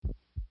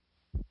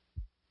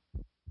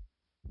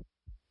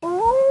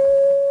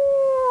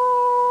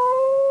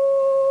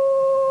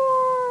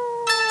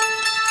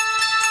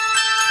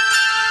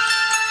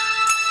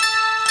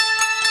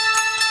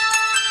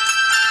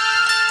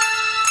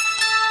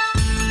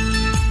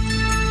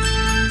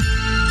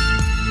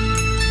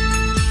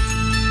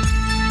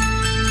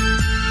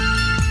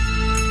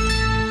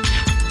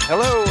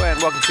Hello and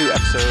welcome to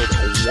episode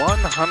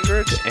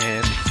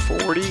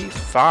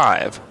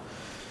 145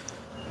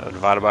 of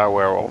Divided by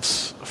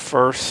Werewolves.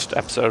 First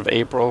episode of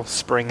April.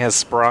 Spring has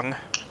sprung.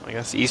 I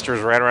guess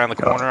Easter's right around the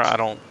corner.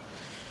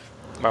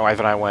 My wife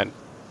and I went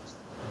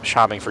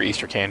shopping for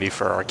Easter candy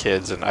for our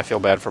kids, and I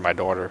feel bad for my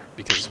daughter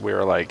because we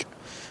were like,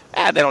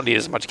 they don't need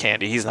as much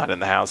candy. He's not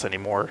in the house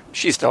anymore.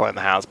 She's still in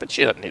the house, but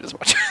she doesn't need as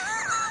much.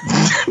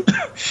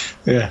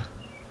 Yeah.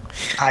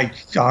 I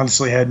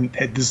honestly hadn't.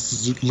 This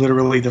is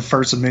literally the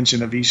first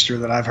mention of Easter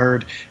that I've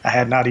heard. I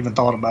had not even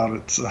thought about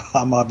it, so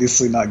I'm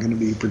obviously not going to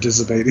be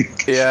participating.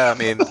 Yeah, I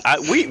mean,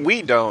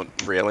 we don't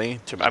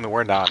really.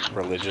 We're not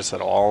religious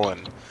at all,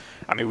 and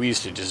I mean, we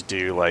used to just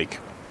do like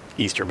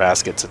Easter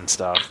baskets and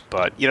stuff.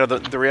 But you know,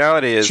 the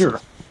reality is, Sure.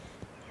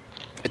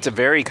 It's a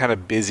very kind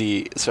of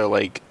busy. So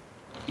like,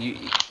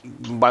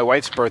 my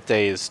wife's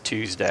birthday is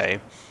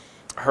Tuesday.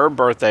 Her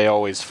birthday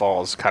always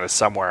falls kind of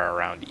somewhere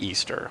around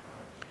Easter.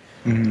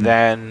 Mm-hmm.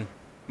 Then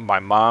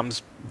my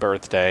mom's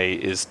birthday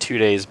is 2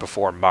 days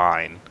before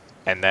mine,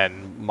 and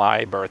then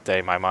my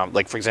birthday,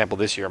 for example,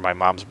 this year my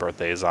mom's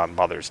birthday is on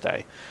Mother's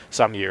Day.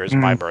 Some years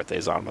my birthday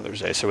is on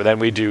Mother's Day. So then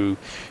we do,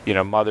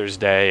 Mother's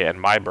Day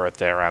and my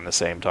birthday around the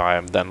same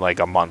time. Then like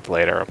a month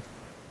later,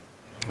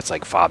 it's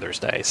like Father's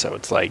Day. So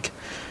it's like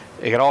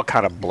it all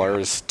kind of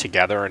blurs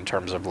together in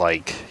terms of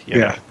like,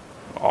 you know,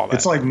 all that.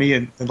 It's like me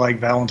and like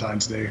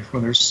Valentine's Day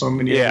when there's so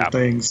many other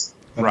things.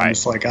 And right. I'm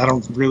just like, I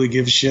don't really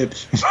give a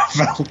shit about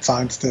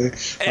Valentine's Day.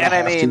 And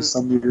I mean,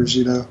 some years,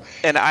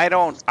 And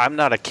I'm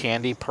not a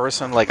candy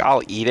person. Like,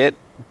 I'll eat it,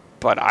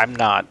 but I'm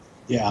not.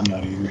 Yeah, I'm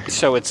not either.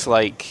 So it's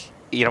like,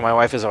 my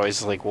wife is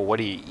always like, well, what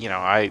do you,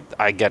 I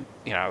would get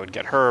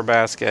her a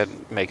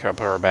basket, make up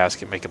her a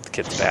basket, make up the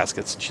kids'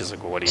 baskets. And she's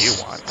like, well, what do you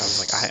want? I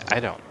was like, I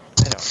don't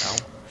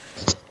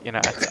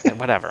know.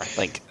 Whatever.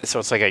 Like, so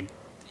it's like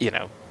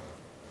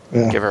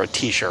give her a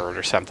t-shirt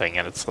or something.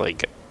 And it's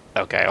like,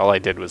 okay, all I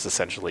did was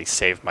essentially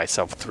save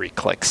myself 3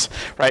 clicks,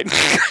 right?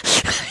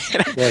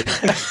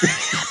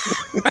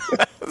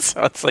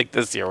 So it's like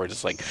this year we're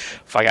just like,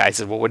 fuck. I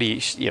said, well, what do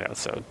you,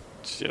 so,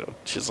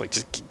 she's like,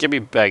 just give me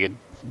a bag of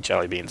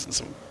jelly beans and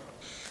some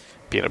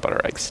peanut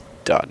butter eggs.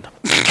 Done.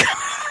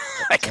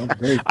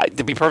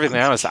 To be perfectly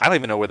honest, I don't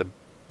even know where the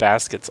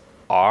baskets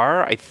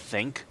are. I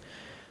think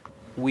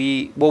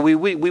we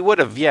would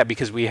have,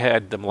 because we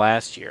had them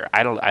last year.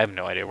 I have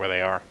no idea where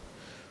they are.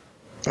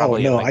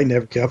 Probably I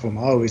never kept them.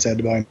 I always had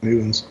to buy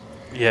new ones.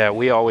 Yeah,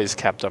 we always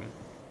kept them.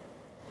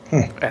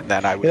 And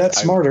then I would. Yeah,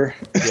 that's smarter.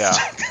 Yeah,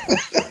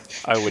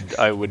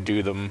 I would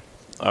do them.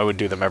 I would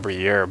do them every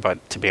year,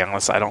 but to be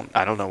honest, I don't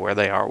know where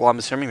they are. Well, I'm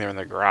assuming they're in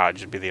the garage.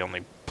 It'd be the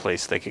only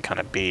place they could kind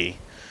of be.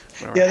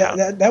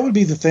 Yeah, that would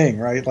be the thing,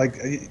 right?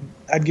 Like,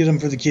 I'd get them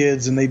for the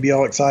kids, and they'd be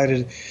all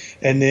excited,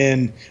 and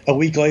then a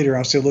week later,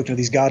 I'm still looking at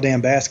these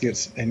goddamn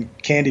baskets and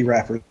candy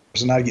wrappers.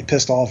 And I'd get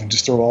pissed off and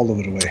just throw all of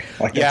it away.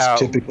 Like, that's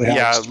typically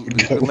how it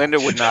would go. Linda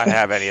would not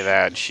have any of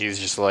that. She's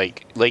just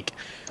like,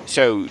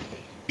 so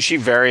she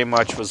very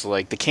much was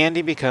like, the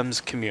candy becomes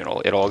communal.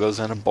 It all goes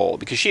in a bowl.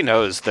 Because she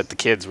knows that the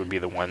kids would be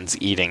the ones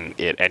eating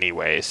it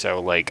anyway.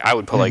 So, like, I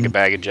would put, like, a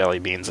bag of jelly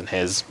beans in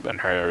his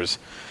and hers,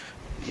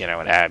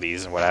 and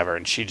Abby's and whatever,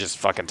 and she just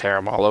fucking tear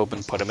them all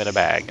open, put them in a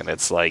bag, and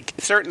it's like,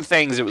 certain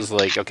things, it was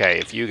like, okay,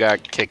 if you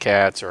got Kit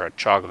Kats or a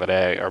chocolate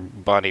egg or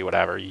bunny,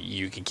 whatever,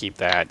 you can keep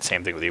that,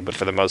 same thing with you, but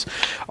for the most,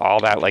 all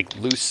that, like,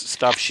 loose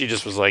stuff, she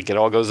just was like, it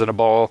all goes in a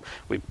bowl,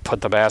 we put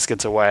the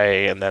baskets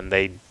away, and then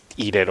they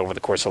eat it over the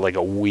course of, like,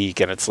 a week,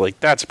 and it's like,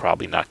 that's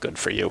probably not good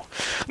for you.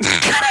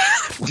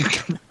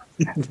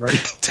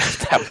 Right.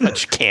 That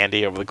much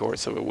candy over the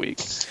course of a week.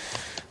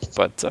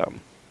 But,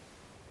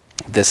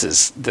 this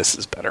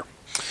is better.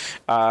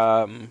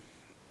 All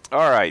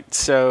right,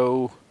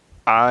 so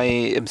I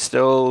am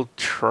still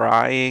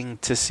trying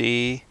to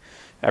see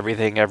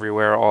Everything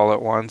Everywhere All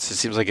at Once. It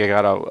seems like I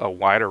got a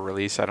wider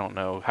release. I don't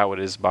know how it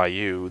is by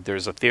you.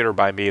 There's a theater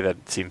by me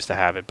that seems to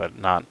have it, but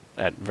not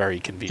at very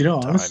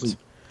convenient times. Honestly,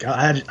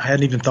 I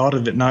hadn't even thought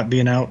of it not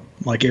being out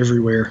like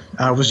everywhere.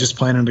 I was just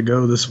planning to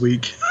go this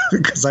week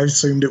because I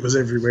assumed it was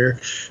everywhere.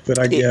 But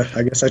I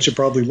guess I should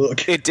probably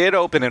look. It did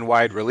open in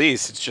wide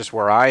release. It's just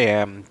where I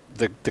am,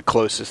 the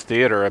closest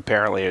theater.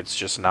 Apparently, it's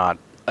just not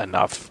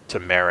enough to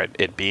merit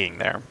it being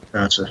there.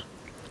 Gotcha.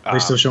 Are they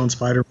still showing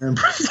Spider-Man?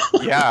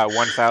 Yeah,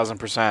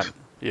 1,000%.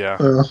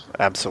 Yeah,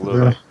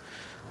 absolutely.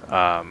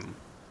 Yeah.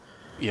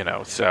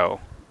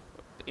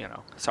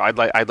 So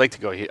I'd like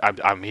to go.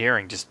 I'm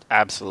hearing just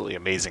absolutely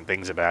amazing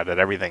things about it.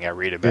 Everything I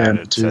read about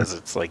it says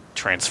it's like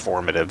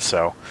transformative.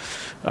 So,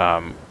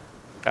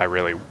 I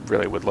really,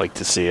 really would like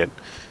to see it.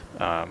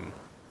 Got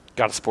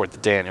to support the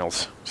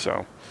Daniels.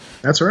 So.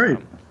 That's right.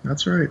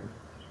 It's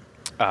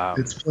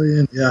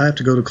playing. Yeah, I have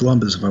to go to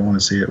Columbus if I want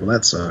to see it. Well,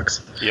 that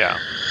sucks. Yeah.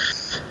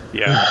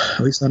 At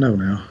least I know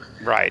now.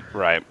 Right.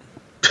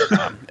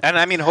 And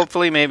I mean,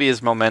 hopefully, maybe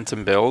as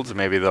momentum builds,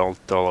 maybe they'll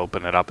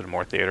open it up in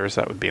more theaters.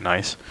 That would be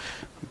nice.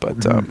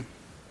 But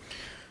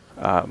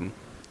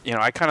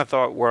I kind of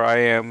thought where I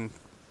am,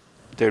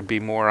 there'd be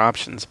more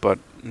options, but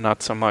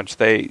not so much.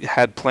 They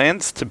had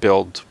plans to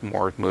build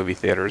more movie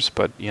theaters,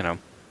 but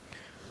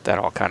that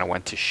all kind of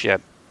went to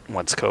shit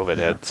once COVID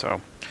hit.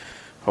 So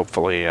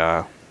hopefully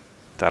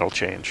that'll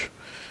change.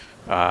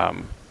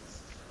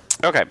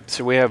 Okay,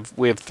 so we have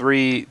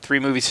three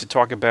movies to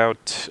talk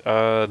about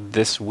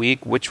this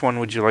week. Which one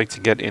would you like to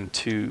get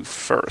into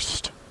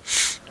first?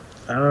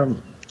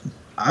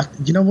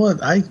 You know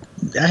what? I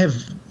have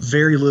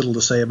very little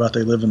to say about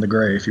They Live in the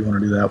Gray. If you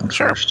want to do that one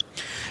first.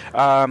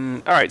 All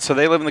right, so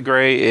They Live in the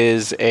Gray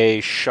is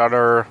a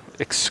Shudder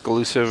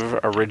exclusive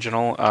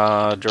original,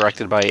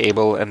 directed by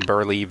Abel and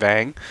Burley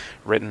Vang,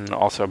 written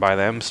also by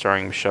them,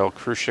 starring Michelle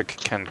Krusick,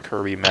 Ken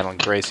Kirby, Madeline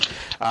Grace.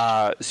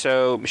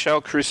 So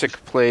Michelle Krusick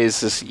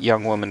plays this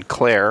young woman,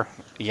 Claire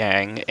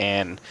Yang,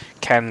 and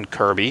Ken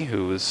Kirby,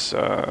 who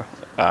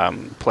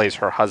plays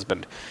her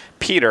husband,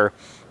 Peter.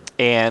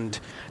 And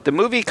the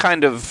movie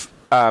kind of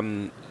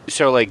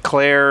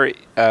Claire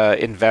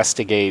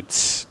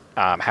investigates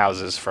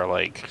houses for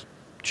like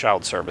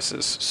child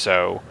services.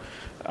 So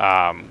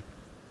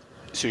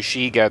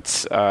she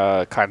gets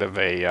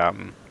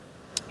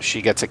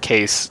she gets a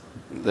case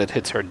that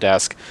hits her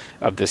desk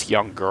of this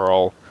young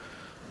girl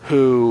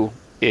who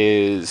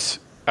is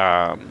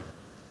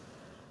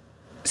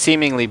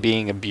seemingly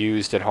being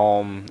abused at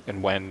home,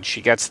 and when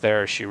she gets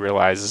there, she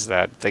realizes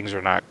that things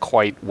are not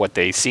quite what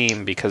they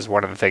seem, because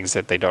one of the things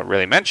that they don't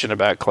really mention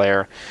about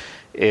Claire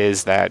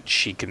is that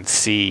she can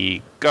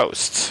see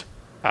ghosts.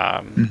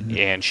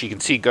 And she can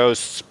see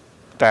ghosts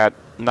that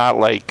not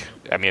like,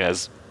 I mean,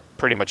 as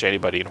pretty much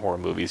anybody in horror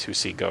movies who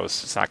see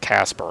ghosts, it's not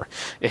Casper.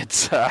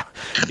 It's,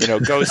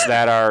 ghosts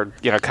that are,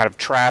 kind of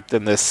trapped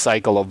in this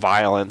cycle of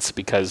violence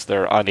because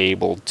they're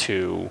unable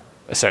to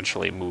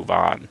essentially move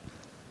on.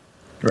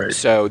 Right.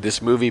 So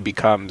this movie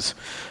becomes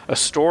a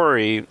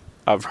story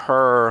of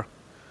her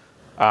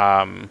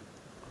kind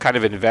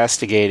of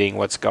investigating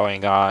what's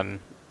going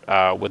on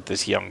with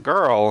this young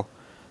girl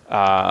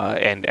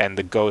and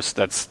the ghost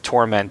that's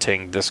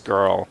tormenting this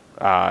girl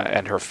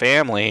and her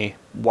family,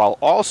 while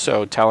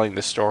also telling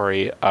the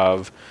story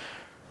of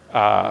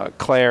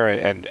Claire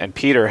and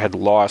Peter had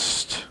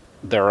lost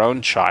their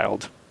own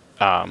child,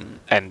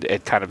 and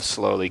it kind of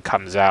slowly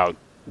comes out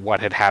what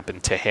had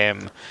happened to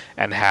him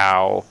and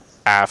how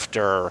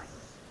after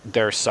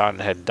their son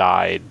had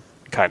died,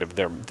 kind of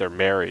their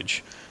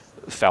marriage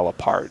fell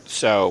apart.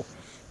 So,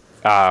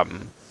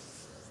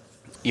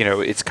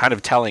 it's kind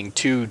of telling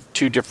two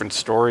different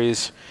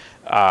stories.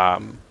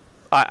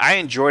 I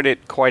enjoyed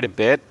it quite a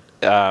bit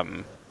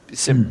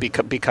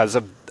because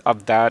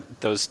of that,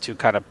 those two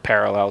kind of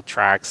parallel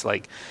tracks,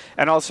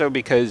 and also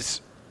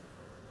because,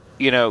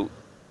 a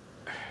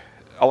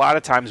lot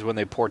of times when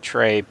they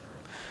portray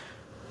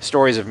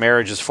stories of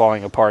marriages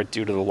falling apart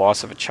due to the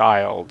loss of a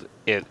child,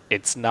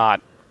 it's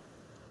not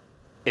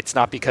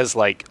because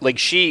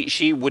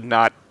she would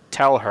not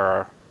tell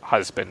her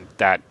husband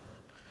that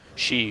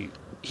he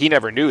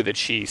never knew that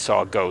she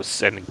saw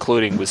ghosts, and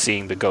including was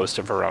seeing the ghost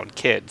of her own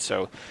kid.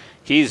 So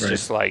he's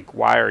just like,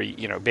 why are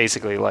you,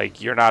 basically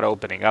like, you're not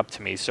opening up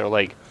to me. So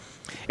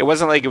it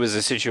wasn't like it was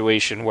a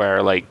situation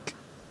where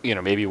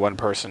maybe one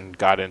person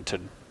got into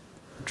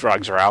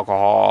drugs or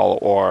alcohol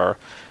or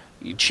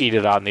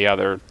cheated on the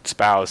other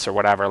spouse or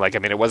whatever.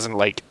 It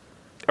wasn't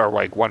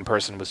one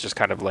person was just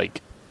kind of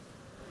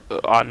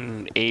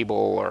unable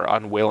or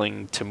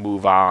unwilling to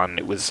move on.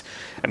 It was,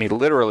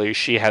 literally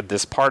she had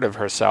this part of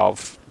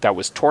herself that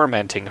was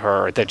tormenting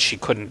her that she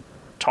couldn't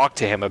talk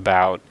to him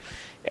about,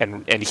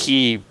 and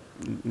he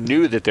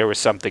knew that there was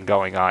something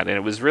going on, and it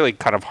was really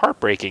kind of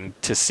heartbreaking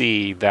to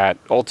see that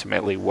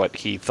ultimately what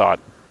he thought,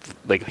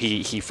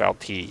 he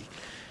felt he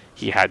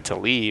had to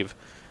leave.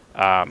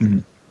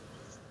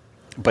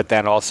 But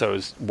then also,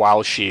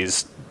 while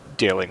she's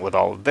dealing with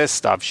all of this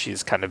stuff,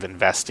 she's kind of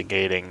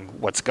investigating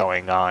what's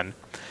going on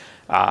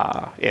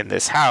in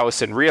this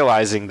house and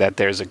realizing that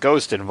there's a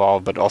ghost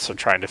involved, but also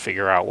trying to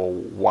figure out, well,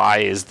 why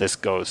is this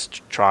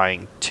ghost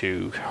trying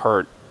to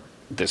hurt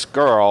this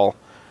girl?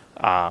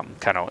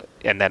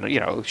 And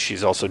then,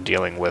 she's also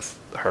dealing with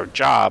her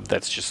job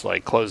that's just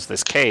close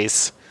this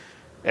case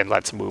and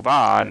let's move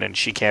on. And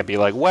she can't be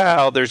like,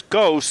 well, there's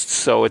ghosts,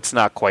 so it's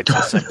not quite so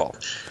simple.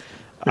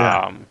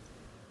 Yeah.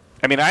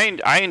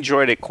 I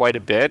enjoyed it quite a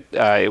bit.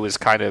 It was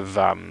kind of,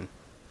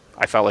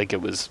 I felt like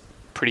it was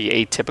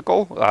pretty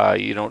atypical.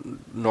 You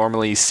don't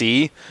normally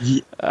see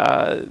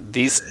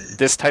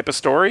this type of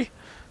story.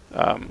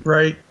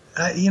 Right.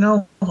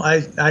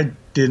 I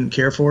didn't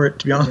care for it,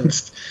 to be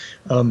honest.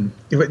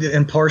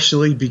 And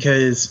partially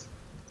because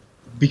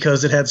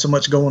it had so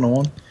much going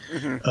on.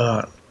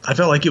 Mm-hmm. I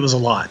felt like it was a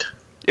lot.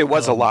 It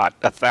was a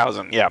lot.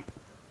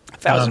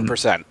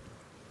 1,000%.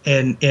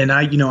 And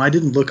I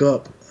didn't look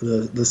up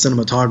the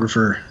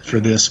cinematographer for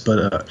this,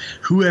 but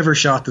whoever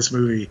shot this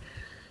movie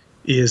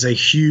is a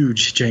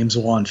huge James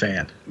Wan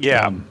fan.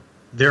 Yeah.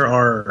 There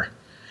are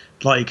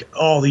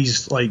all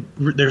these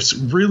there's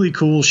really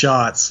cool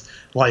shots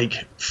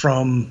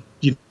from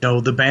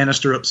the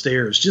banister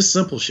upstairs, just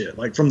simple shit,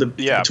 from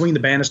between the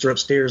banister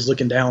upstairs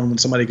looking down when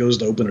somebody goes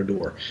to open a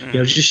door.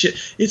 Mm. Just shit.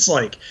 It's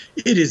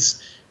it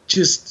is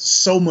just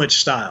so much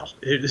style.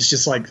 It is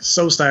just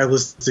so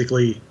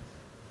stylistically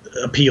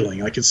appealing.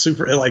 Like it's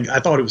super. Like I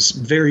thought it was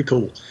very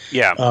cool.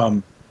 Yeah.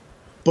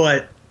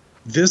 But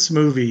this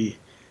movie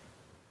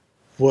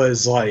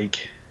was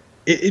like.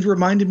 It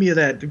reminded me of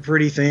that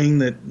pretty thing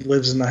that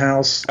lives in the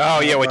house.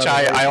 Oh yeah, which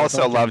I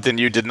also loved, and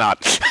you did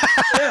not.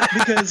 Yeah,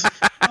 because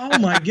oh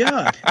my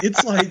god,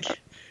 it's like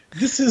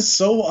this is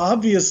so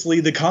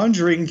obviously The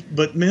Conjuring,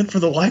 but meant for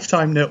the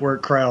Lifetime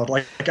Network crowd.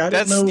 Like I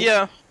don't know.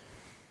 Yeah.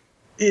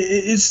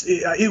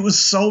 It was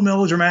so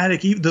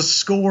melodramatic. Even the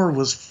score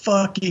was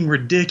fucking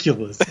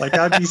ridiculous. Like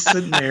I'd be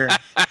sitting there,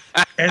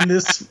 and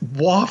this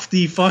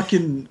wafty,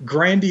 fucking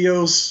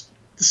grandiose.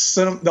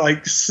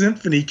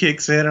 Symphony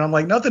kicks in, and I'm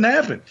like, nothing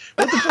happened.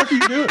 What the fuck are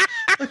you doing?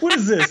 Like, what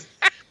is this?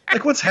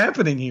 Like, what's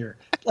happening here?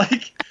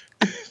 Like,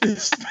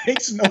 this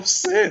makes no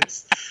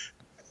sense.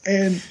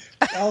 And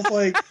I was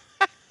like,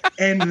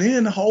 and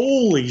then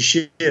holy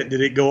shit, did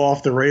it go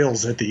off the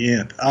rails at the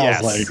end? I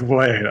was like,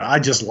 wait, I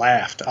just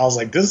laughed. I was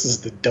like, this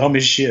is the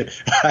dumbest shit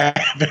I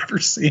have ever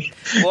seen.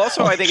 Well,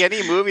 also, I think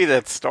any movie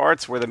that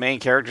starts where the main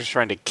character's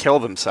trying to kill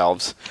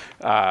themselves,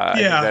 I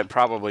think that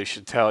probably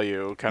should tell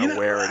you kind of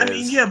where it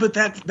is. Mean, yeah, but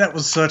that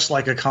was such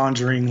like a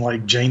Conjuring,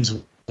 like James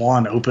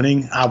Wan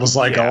opening. I was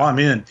like, oh, I'm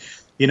in.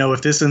 You know,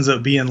 if this ends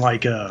up being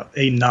like a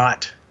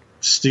not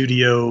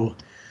studio,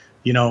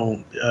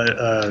 Conjuring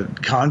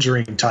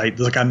type,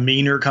 like a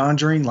meaner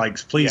Conjuring, like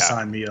please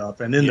sign me up.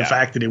 And then the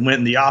fact that it went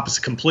in the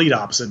complete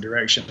opposite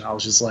direction, I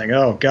was just like,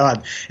 oh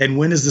god. And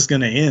when is this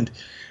going to end?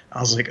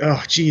 I was like,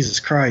 oh Jesus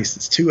Christ,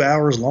 it's 2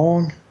 hours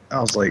long.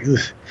 I was like, ugh.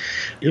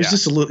 It was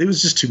just it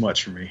was just too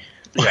much for me.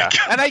 Yeah,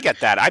 and I get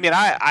that. I mean,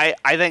 I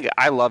think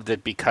I loved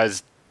it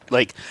because,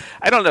 like,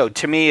 I don't know.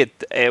 To me,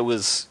 it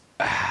was.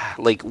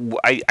 Like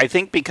I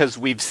think because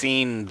we've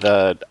seen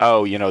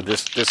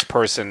this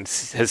person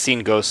has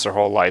seen ghosts their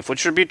whole life,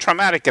 which would be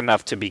traumatic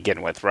enough to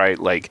begin with, right?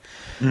 Like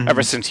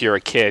ever since you're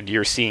a kid,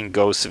 you're seeing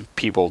ghosts of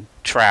people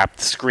trapped,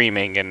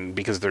 screaming, and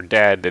because they're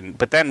dead.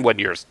 But then when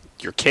your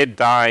kid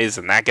dies,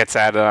 and that gets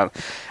added on,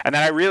 and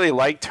then I really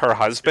liked her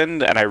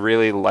husband, and I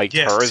really liked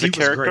her as a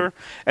character,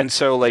 and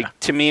so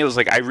to me it was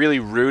like I really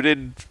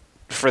rooted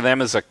for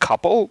them as a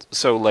couple,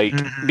 so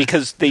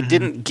because they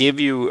didn't give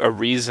you a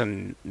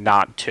reason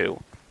not to.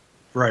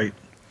 Right.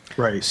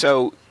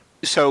 So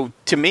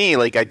to me,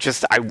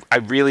 I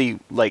really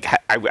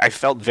I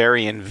felt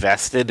very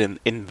invested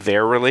in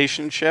their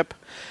relationship,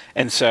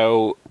 and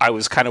so I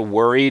was kind of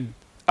worried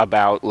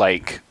about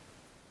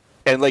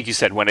and like you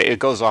said, when it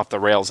goes off the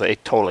rails,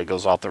 it totally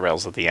goes off the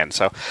rails at the end.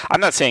 So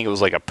I'm not saying it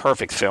was like a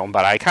perfect film,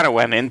 but I kind of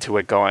went into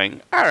it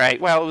going, all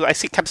right, well,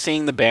 kept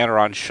seeing the banner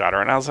on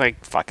Shudder, and I was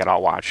like, fuck it,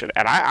 I'll watch it.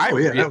 And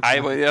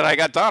I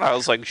got done. I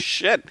was like,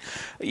 shit.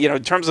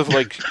 In terms of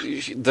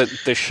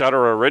the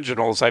Shudder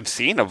originals I've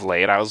seen of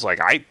late, I was like,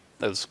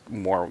 that was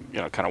more,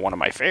 kind of one of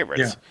my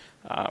favorites.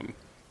 Yeah.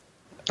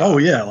 Oh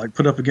yeah,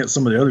 put up against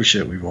some of the other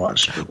shit we've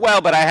watched.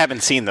 Well, but I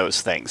haven't seen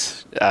those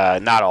things.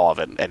 Not all of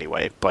it,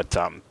 anyway. But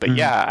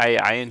yeah,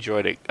 I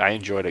enjoyed it. I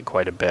enjoyed it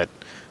quite a bit.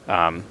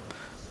 But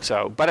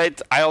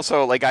I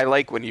also I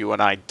like when you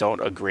and I don't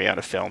agree on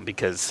a film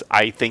because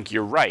I think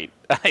you're right.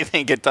 I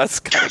think it does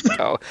kind of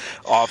go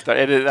off. I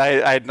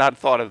had not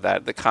thought of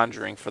that. The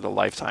Conjuring for the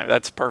Lifetime.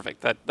 That's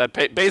perfect. That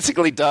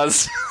basically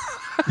does.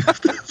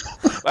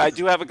 I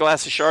do have a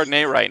glass of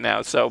Chardonnay right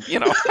now, so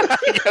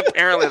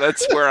apparently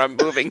that's where I'm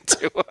moving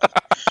to,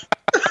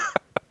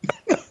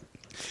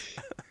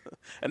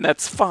 and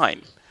that's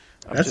fine.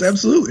 That's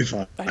absolutely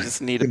fine. I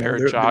just need a pair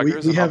of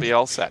joggers, and I'll be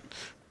all set.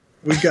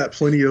 We've got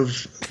plenty of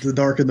The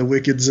Dark and the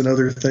Wickeds and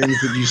other things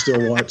that you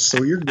still watch,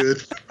 so you're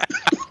good.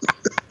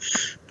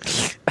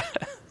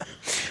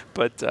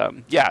 But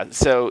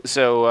so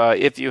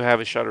if you have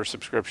a Shudder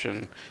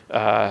subscription,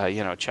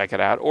 check it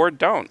out or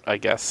don't. I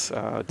guess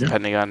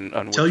depending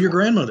on. Tell your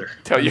grandmother.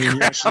 Tell your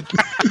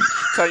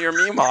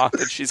Meemaw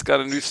that she's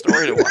got a new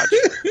story to watch.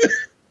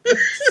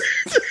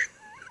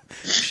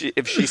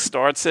 If she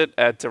starts it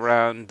at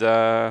around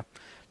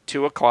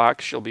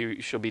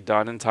 2:00, she'll be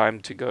done in time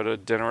to go to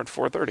dinner at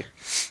 4:30.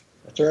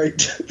 That's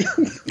right.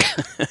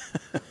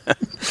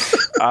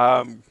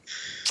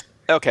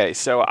 Okay,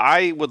 so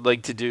I would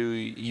like to do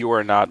You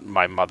Are Not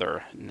My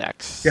Mother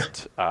next. Yeah.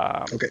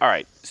 Okay. All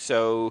right.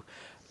 So,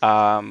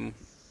 written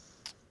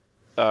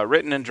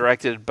and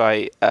directed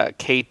by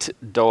Kate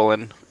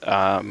Dolan,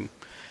 with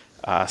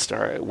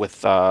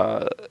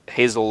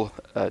Hazel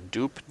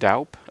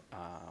Daup,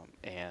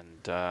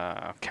 and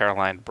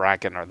Caroline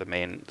Bracken are the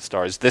main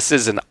stars. This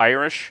is an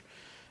Irish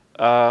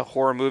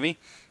horror movie.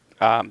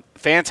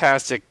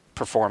 Fantastic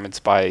performance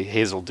by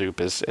Hazel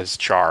Daup as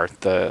Char,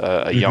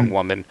 a young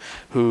woman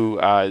who,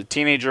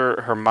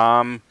 teenager. Her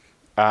mom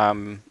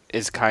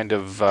is kind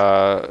of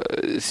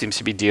seems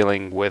to be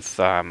dealing with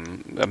a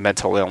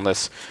mental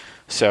illness.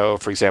 So,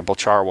 for example,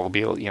 Char will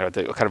be,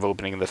 the kind of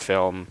opening of the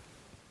film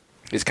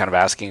is kind of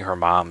asking her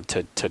mom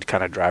to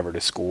kind of drive her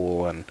to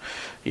school, and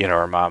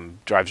her mom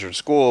drives her to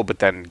school, but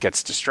then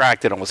gets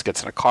distracted, almost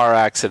gets in a car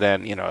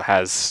accident.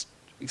 Has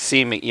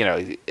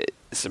seeming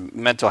some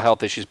mental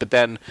health issues, but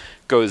then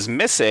goes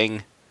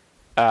missing,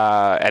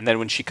 and then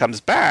when she comes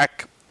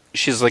back,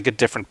 she's like a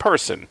different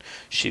person.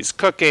 She's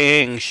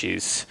cooking,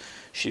 she's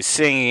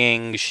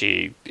singing.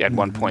 She at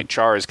one point,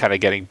 Char is kind of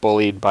getting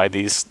bullied by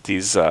these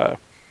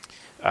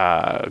girls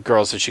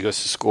that she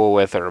goes to school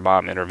with, and her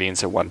mom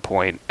intervenes at one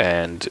point,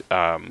 and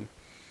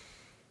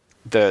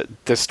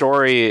the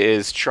story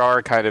is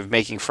Char kind of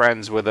making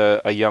friends with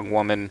a young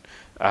woman,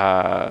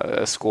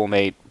 a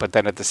schoolmate, but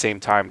then at the same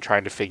time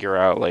trying to figure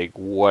out like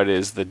what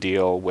is the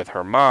deal with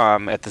her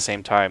mom, at the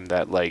same time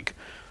that like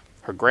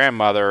her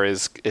grandmother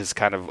is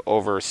kind of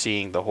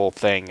overseeing the whole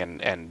thing,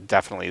 and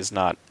definitely is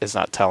not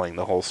telling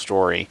the whole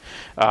story.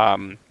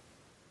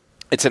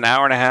 It's an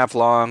hour and a half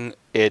long.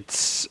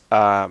 It's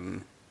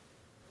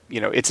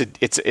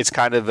it's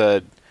kind of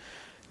the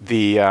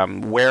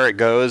where it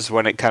goes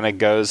when it kind of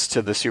goes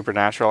to the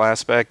supernatural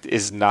aspect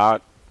is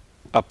not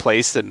a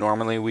place that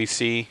normally we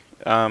see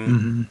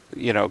kind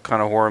of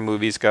horror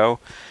movies go.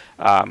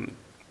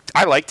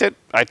 I liked it.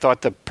 I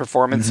thought the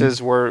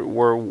performances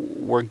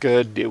were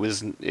good. It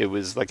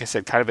was like I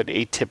said, kind of an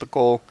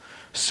atypical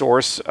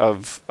source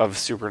of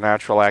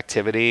supernatural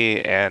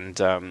activity, and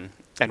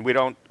we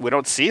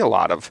don't see a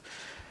lot of.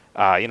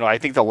 I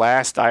think the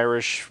last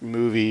Irish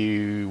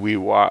movie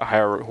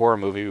horror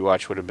movie we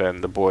watched would have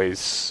been The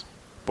Boys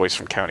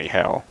from County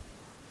Hell.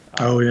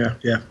 Oh yeah.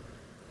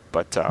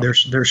 But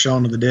they're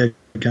Shaun of the Dead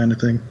kind of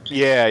thing.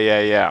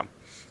 Yeah.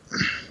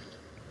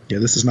 Yeah,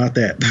 this is not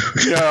that.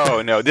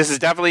 No, this is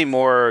definitely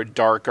more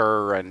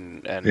darker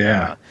and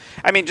yeah.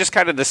 I mean, just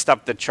kind of the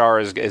stuff that Char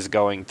is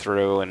going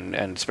through,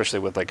 and especially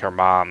with like her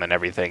mom and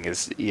everything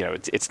is,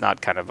 it's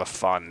not kind of a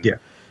fun. Yeah.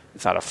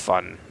 It's not a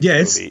fun. Yeah,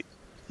 movie.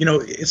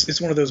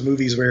 It's one of those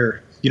movies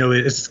where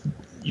it's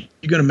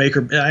you're going to make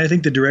her. I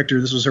think the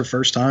director, this was her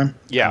first time.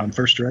 Yeah.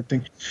 First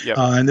directing. Yep.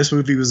 And this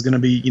movie was going to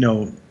be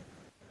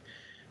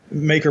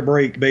make or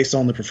break based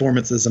on the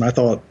performances, and I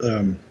thought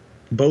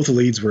both the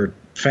leads were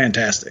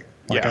fantastic.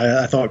 Like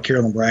I thought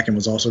Carolyn Bracken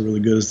was also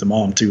really good as the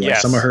mom too. Like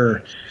yes. Some of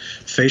her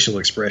facial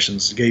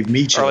expressions gave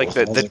me chills. Or like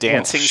the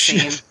dancing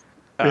scene.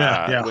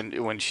 Yeah.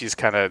 When she's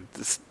kind of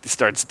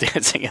starts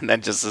dancing and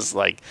then just is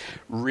like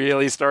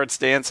really starts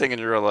dancing, and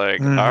you're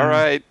like, all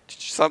right,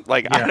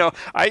 I know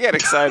I get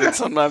excited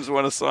sometimes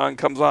when a song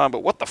comes on,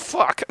 but what the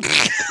fuck?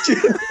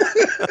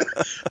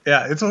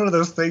 Yeah, it's one of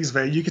those things,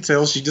 man. You could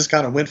tell she just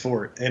kind of went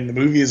for it, and the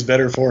movie is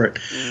better for it.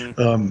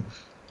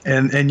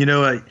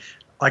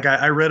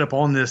 I read up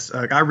on this.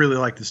 I really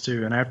like this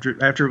too. And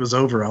after it was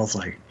over, I was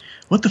like,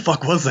 "What the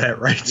fuck was that?"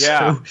 Right?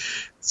 Yeah.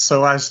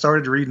 So I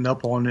started reading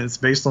up on it. It's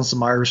based on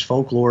some Irish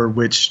folklore,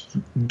 which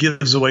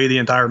gives away the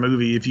entire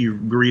movie if you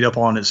read up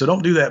on it. So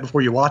don't do that before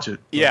you watch it.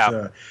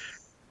 Yeah.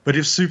 But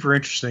it's super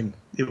interesting.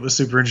 It was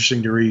super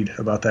interesting to read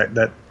about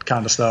that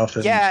kind of stuff.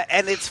 And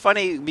and it's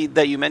funny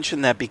that you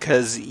mentioned that,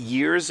 because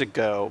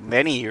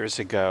many years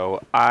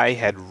ago, I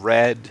had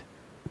read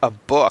a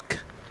book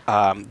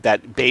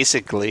that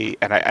basically,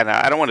 and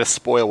I don't want to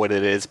spoil what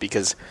it is,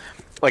 because,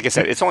 like I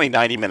said, it's only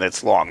 90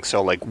 minutes long.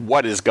 So, like,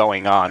 what is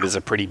going on is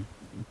a pretty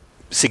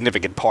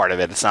significant part of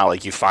it. It's not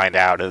like you find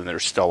out and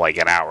there's still like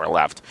an hour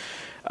left.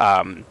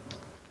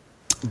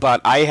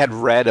 But I had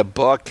read a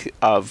book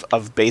of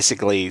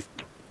basically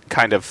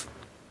kind of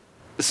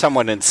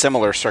someone in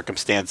similar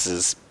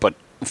circumstances, but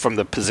from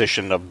the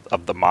position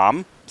of the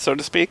mom, so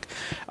to speak.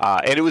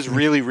 And it was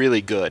really,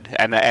 really good.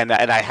 And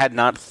I had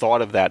not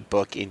thought of that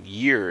book in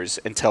years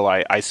until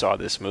I saw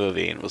this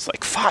movie and was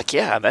like, fuck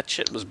yeah, that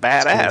shit was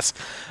badass.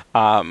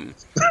 And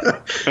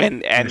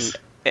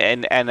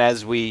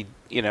as we,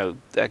 kind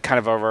of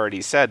have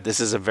already said,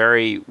 this is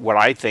what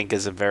I think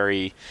is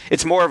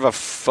it's more of a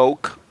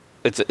folk,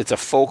 it's a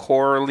folk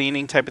horror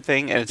leaning type of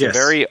thing. And it's a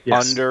very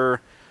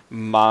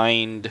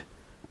undermined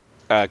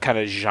kind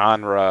of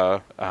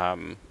genre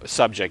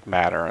subject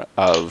matter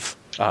of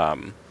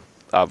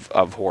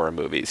horror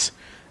movies.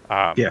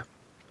 Yeah,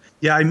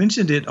 I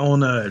mentioned it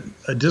on a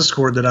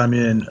Discord that I'm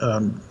in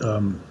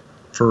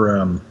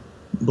for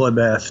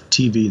Bloodbath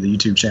TV, the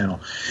YouTube channel,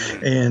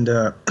 and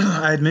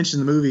I had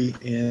mentioned the movie,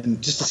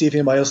 and just to see if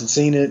anybody else had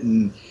seen it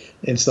and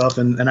stuff,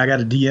 and I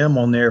got a DM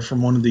on there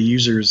from one of the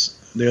users,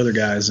 the other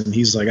guys, and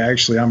he's like,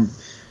 actually,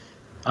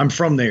 I'm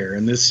from there,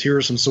 and here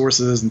are some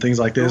sources and things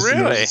like this.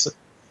 Really?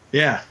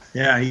 Yeah.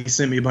 He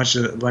sent me a bunch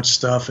of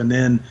stuff, and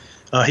then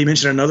he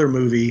mentioned another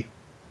movie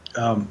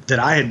that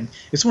I had.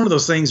 It's one of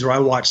those things where I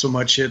watch so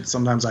much shit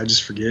sometimes I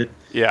just forget.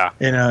 Yeah.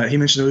 And he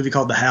mentioned a movie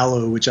called The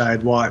Hallow, which I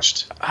had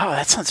watched. Oh,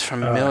 that sounds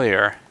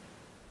familiar.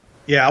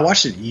 Yeah, I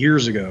watched it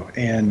years ago,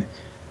 and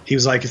he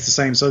was like, "It's the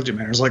same subject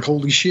matter." I was like,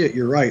 "Holy shit,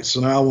 you're right!" So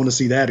now I want to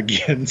see that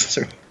again.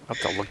 So I'll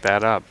have to look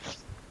that up.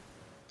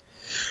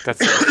 That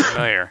sounds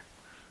familiar.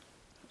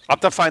 I'll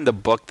have to find the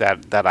book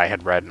that I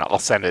had read, and I'll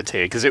send it to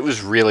you, because it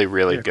was really,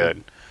 really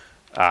good.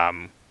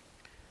 Cool.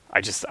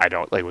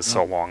 It was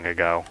so long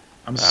ago.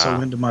 I'm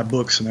so into my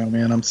books now,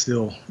 man. I'm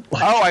still.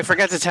 I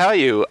forgot to tell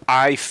you,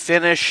 I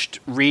finished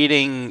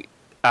reading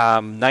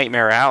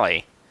Nightmare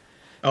Alley.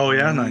 Oh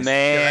yeah, nice.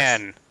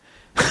 Man.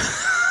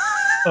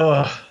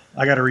 I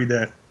got to read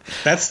that.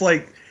 That's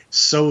like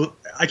so.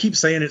 I keep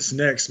saying it's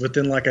next, but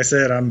then, like I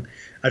said,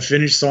 I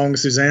finished Song of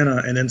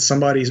Susanna, and then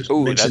somebody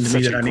mentioned to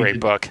me that I need. Great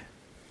book.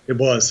 It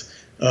was.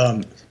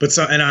 And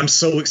I'm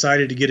so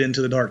excited to get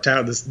into the Dark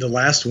Tower, the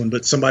last one.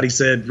 But somebody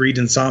said read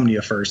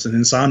Insomnia first, and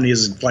Insomnia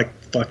is like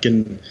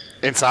fucking.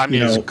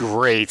 Insomnia is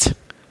great.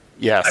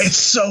 Yes, it's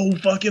so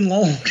fucking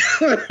long.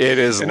 It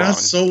is, and long. I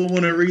so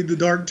want to read the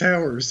Dark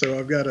Tower, so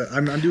I've got to.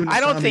 I'm doing. Insomnia I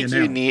don't think now.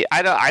 you need.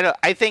 I don't.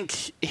 I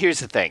think here's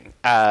the thing.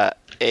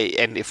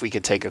 And if we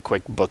could take a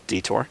quick book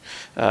detour,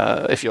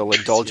 if you'll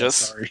indulge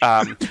us.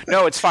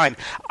 No, it's fine.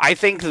 I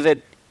think that.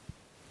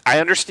 I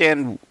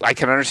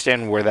can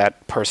understand where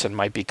that person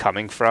might be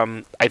coming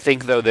from. I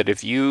think, though, that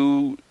if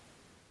you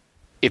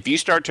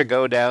start to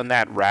go down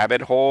that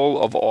rabbit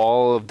hole of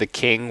all of the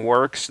King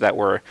works that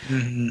were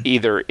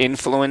either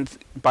influenced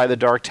by the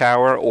Dark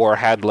Tower or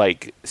had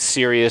like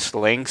serious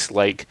links,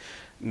 like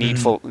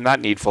not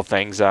needful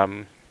things.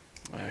 I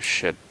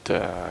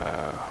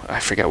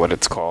forget what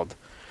it's called.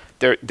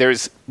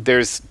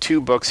 There's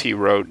two books he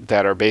wrote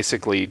that are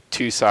basically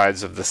two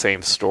sides of the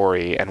same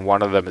story, and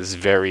one of them is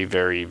very,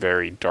 very,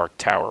 very Dark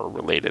Tower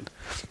related.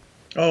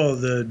 Oh,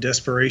 the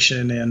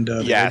Desperation and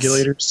the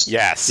Regulators?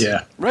 Yes.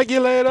 Yeah.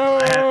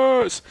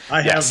 Regulators!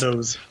 I have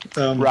those.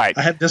 Right.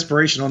 I have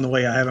Desperation on the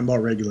way. I haven't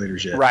bought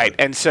Regulators yet. Right.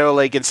 And so,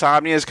 like,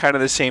 Insomnia is kind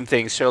of the same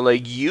thing. So,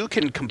 like, you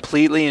can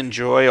completely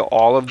enjoy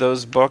all of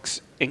those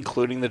books,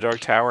 including the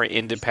Dark Tower,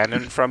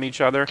 independent from each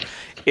other.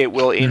 It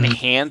will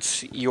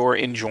enhance your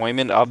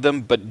enjoyment of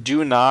them, but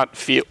do not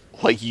feel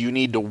like you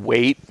need to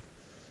wait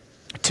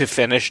to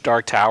finish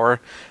Dark Tower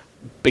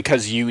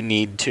because you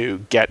need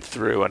to get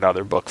through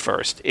another book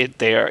first. It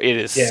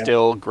is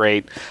still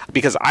great,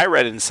 because I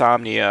read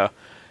Insomnia.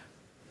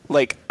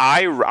 Like,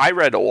 I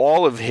read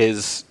all of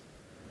his.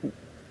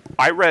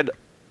 I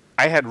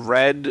had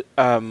read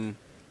The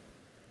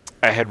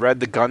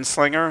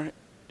Gunslinger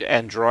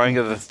and Drawing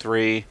of the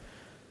Three,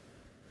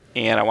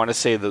 and I want to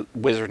say The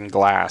Wizard and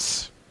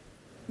Glass.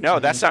 No,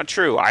 that's not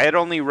true. I had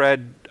only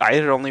read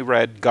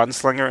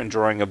Gunslinger and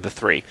Drawing of the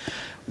Three.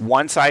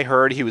 Once I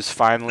heard he was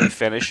finally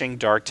finishing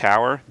Dark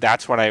Tower,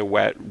 that's when I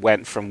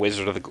went from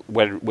Wizard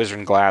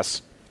and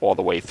Glass all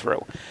the way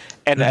through.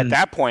 And at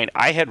that point,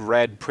 I had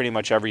read pretty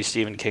much every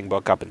Stephen King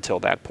book up until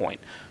that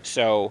point.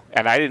 So,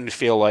 and I didn't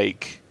feel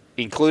like,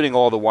 including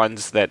all the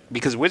ones that,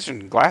 because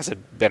Wizard and Glass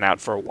had been out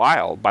for a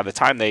while. By the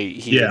time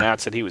he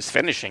announced that he was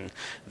finishing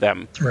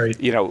them, right?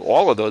 You know,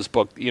 all of those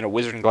books, you know,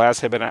 Wizard and Glass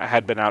had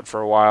been out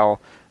for a while.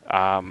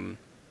 I'm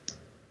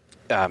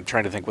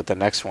trying to think what the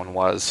next one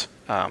was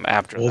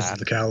after Wolves that. of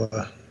the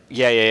Cala.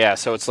 Yeah.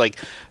 So it's like,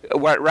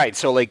 right.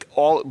 So like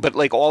all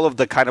of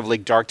the kind of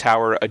like Dark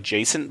Tower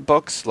adjacent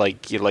books,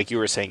 like you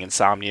were saying,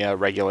 Insomnia,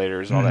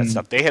 Regulators, all that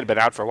stuff. They had been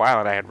out for a while,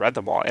 and I had read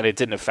them all, and it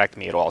didn't affect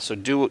me at all. So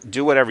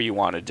do whatever you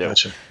want to do.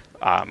 Gotcha.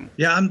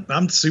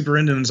 I'm super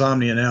into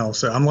Insomnia now.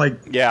 So I'm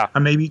like,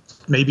 I'm maybe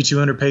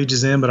 200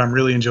 pages in, but I'm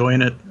really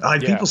enjoying it.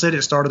 People said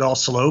it started off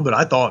slow, but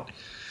I thought,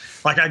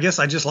 like, I guess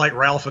I just like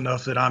Ralph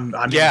enough that I'm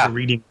into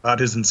reading about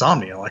his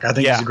insomnia. Like, I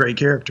think he's a great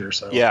character.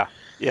 So yeah.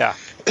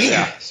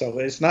 So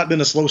it's not been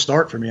a slow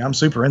start for me. I'm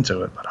super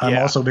into it, but I'm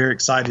also very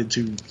excited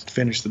to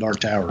finish the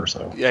Dark Tower.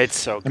 So it's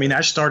so good. I mean,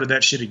 I started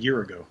that shit a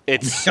year ago.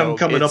 I'm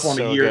coming up on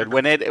a year. Good.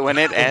 When it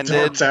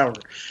ended, Dark Tower.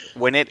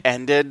 When it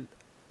ended,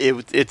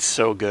 it's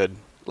so good.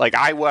 Like,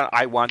 I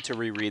want to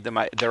reread them.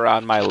 They're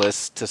on my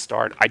list to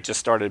start. I just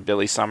started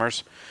Billy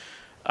Summers.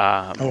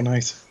 Oh,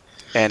 nice.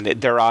 And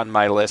they're on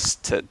my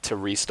list to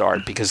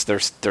restart because they're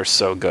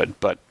so good.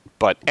 But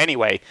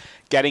anyway,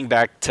 getting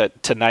back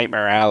to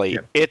Nightmare Alley,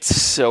 it's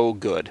so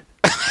good.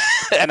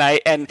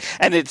 and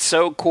it's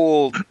so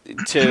cool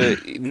to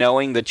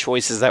knowing the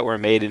choices that were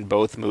made in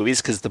both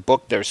movies, because the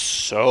book, there's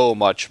so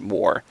much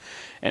more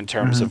in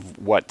terms of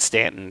what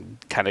Stanton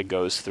kind of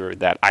goes through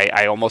that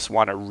I almost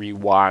want to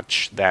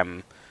rewatch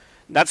them.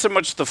 Not so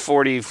much the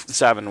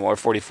 47 or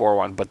 44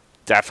 one, but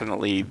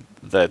definitely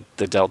the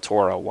Del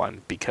Toro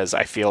one, because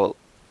I feel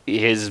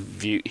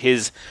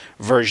his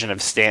version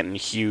of Stanton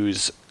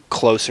Hughes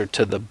closer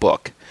to the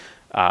book.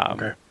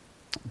 Okay.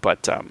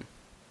 But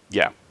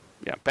yeah.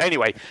 But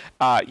anyway,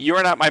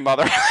 You're Not My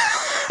Mother.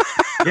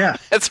 Yeah.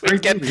 Let's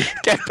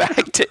get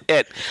back to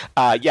it.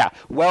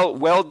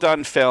 Well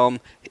done film,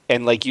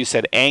 and like you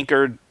said,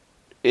 anchored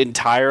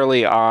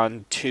entirely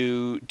on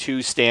two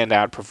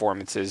standout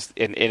performances.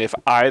 And if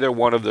either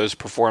one of those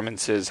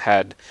performances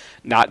had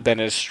not been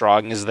as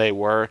strong as they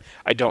were,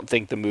 I don't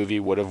think the movie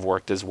would have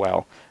worked as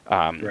well.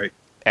 Right.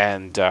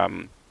 And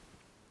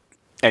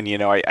you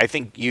know, I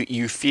think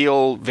you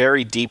feel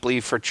very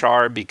deeply for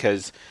Char,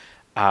 because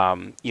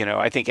you know,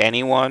 I think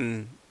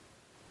anyone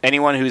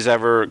who's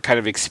ever kind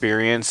of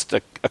experienced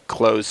a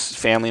close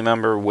family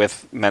member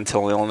with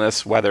mental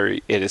illness, whether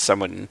it is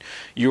someone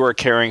you are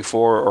caring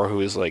for or who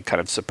is like kind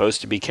of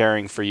supposed to be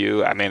caring for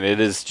you, I mean, it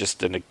is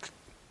just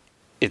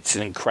it's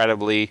an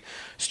incredibly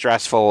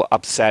stressful,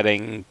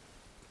 upsetting,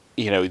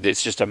 you know,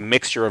 it's just a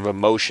mixture of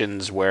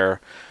emotions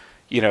where,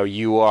 you know,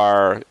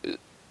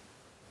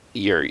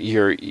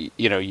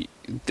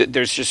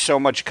 there's just so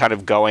much kind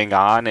of going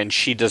on, and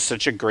she does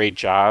such a great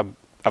job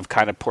of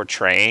kind of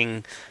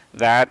portraying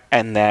that.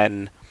 And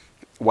then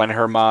when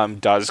her mom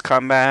does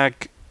come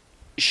back,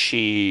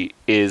 she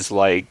is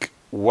like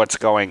what's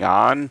going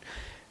on,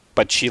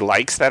 but she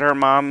likes that her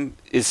mom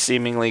is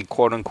seemingly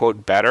quote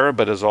unquote better,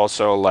 but is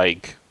also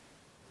like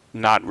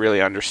not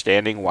really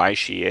understanding why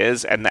she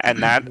is, and that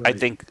right. I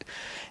think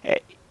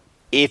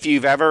if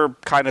you've ever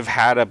kind of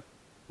had a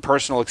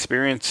personal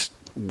experience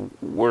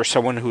where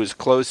someone who is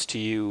close to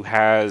you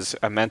has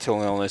a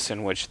mental illness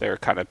in which there are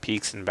kind of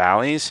peaks and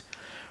valleys,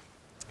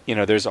 you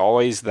know, there's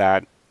always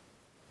that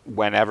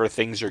whenever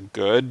things are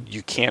good,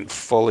 you can't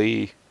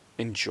fully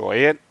enjoy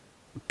it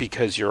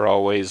because you're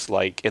always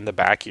like in the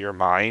back of your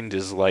mind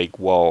is like,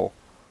 well,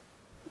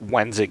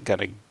 when's it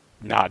gonna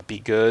not be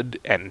good,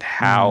 and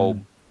how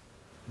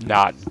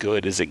not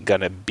good is it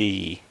gonna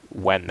be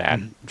when that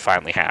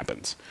finally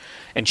happens?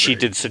 And she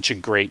did such a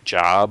great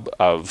job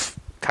of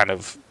kind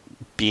of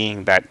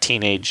being that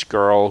teenage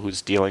girl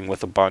who's dealing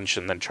with a bunch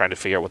and then trying to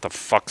figure out what the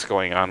fuck's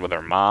going on with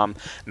her mom,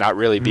 not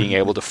really being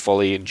able to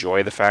fully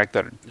enjoy the fact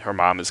that her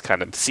mom is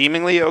kind of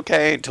seemingly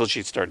okay until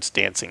she starts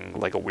dancing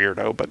like a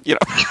weirdo, but you know.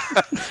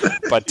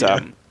 But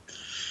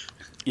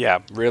yeah,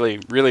 really,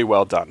 really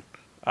well done.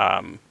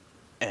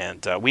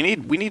 And we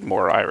need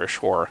more Irish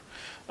horror.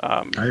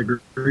 I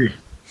agree.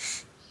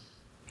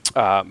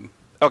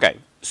 Okay,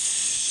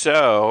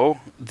 so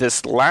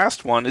this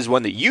last one is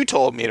one that you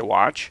told me to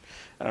watch,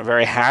 and I'm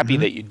very happy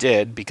that you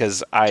did,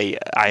 because I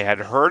had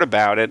heard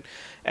about it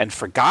and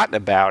forgotten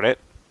about it,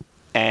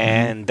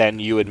 and then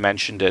you had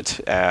mentioned it,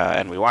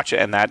 and we watched it,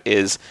 and that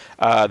is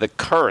The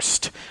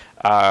Cursed,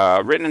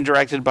 written and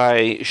directed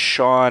by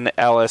Sean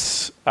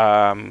Ellis.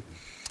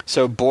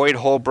 So Boyd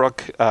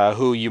Holbrook,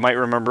 who you might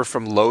remember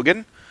from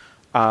Logan,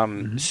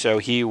 so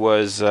he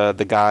was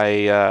the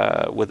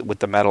guy with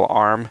the metal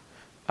arm.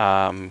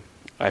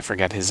 I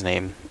forget his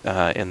name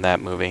in that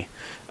movie.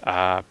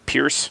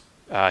 Pierce.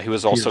 He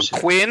was also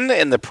Quinn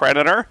in The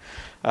Predator,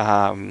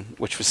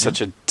 which was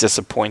such a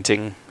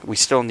disappointing. We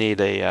still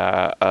need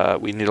a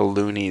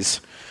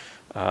Loonies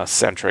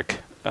centric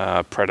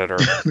Predator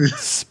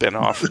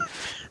spinoff.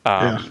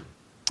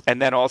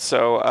 And then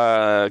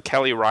also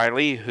Kelly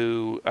Riley,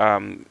 who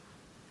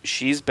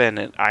she's been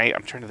in.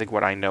 I'm trying to think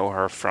what I know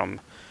her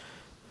from.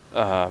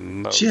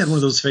 She had one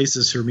of those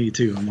faces for me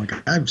too. I'm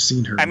like, I've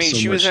seen her. I mean,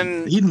 she was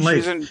in Eden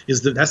Lake.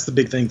 That's the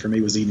big thing for me,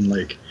 was Eden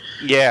Lake.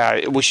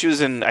 Yeah, well, she was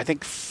in, I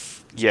think,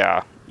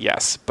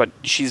 yes, but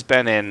she's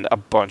been in a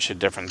bunch of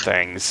different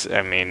things.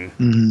 I mean,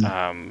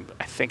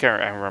 I think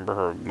I remember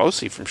her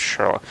mostly from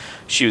Sherlock.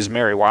 She was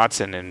Mary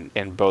Watson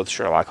in both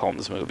Sherlock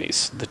Holmes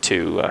movies, the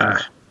two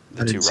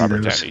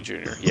Robert Downey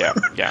Jr.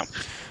 Yeah.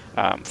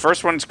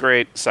 First one's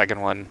great.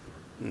 Second one,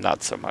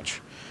 not so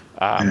much.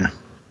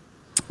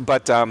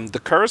 But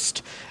The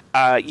Cursed,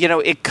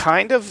 it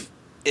kind of,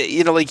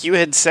 like you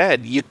had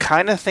said, you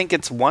kind of think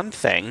it's one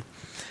thing,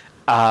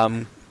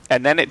 and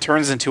then it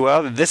turns into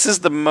other. This is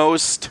the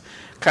most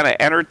kind of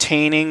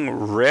entertaining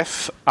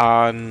riff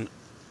on,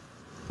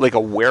 like, a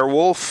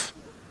werewolf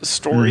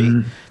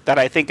story that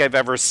I think I've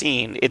ever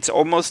seen. It's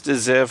almost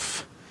as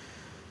if,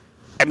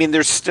 I mean,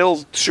 there's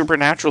still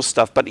supernatural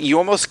stuff, but you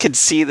almost could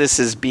see this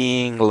as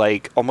being,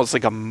 like, almost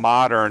like a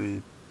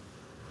modern,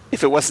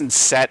 if it wasn't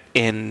set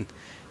in,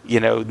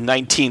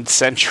 19th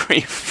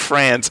century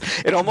France,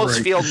 it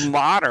almost feels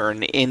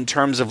modern in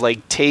terms of,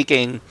 like,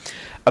 taking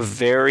a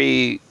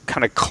very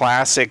kind of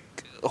classic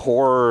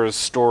horror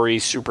story,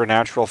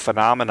 supernatural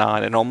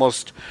phenomenon, and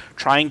almost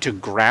trying to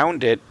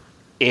ground it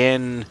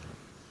in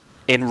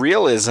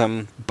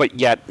realism, but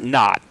yet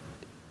not.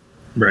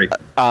 Right.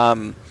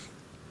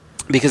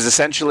 Because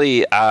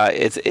essentially,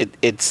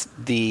 it's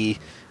the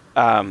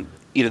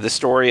the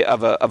story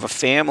of a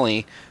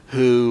family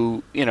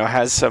who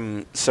has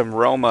some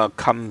Roma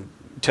come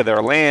to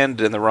their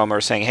land, and the Roma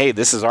are saying, "Hey,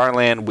 this is our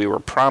land. We were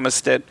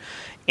promised it,"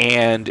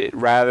 and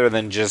rather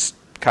than just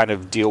kind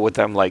of deal with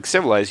them like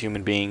civilized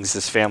human beings,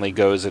 this family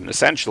goes and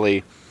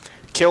essentially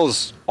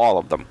kills all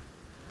of them.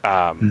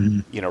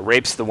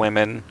 Rapes the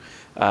women,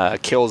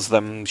 kills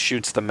them,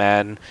 shoots the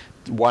men.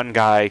 One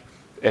guy,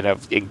 in an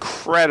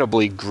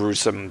incredibly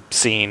gruesome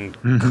scene,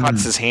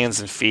 cuts his hands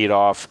and feet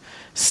off,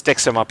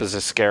 sticks him up as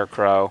a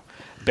scarecrow,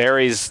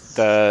 buries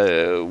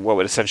what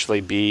would essentially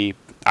be,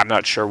 I'm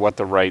not sure what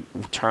the right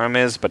term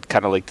is, but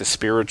kind of like the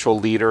spiritual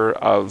leader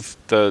of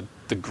the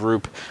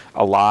group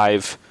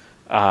alive.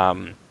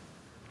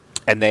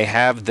 And they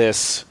have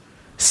this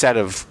set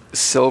of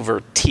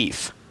silver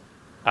teeth.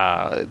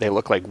 They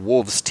look like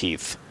wolves'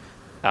 teeth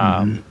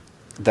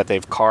that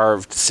they've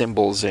carved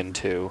symbols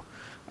into.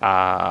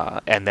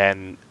 And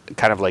then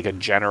kind of like a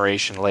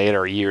generation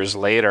later, years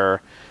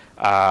later,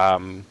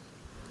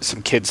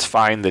 some kids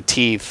find the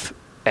teeth,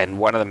 and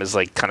one of them is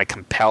like kind of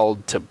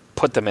compelled to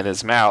put them in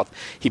his mouth.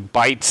 He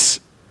bites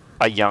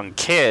a young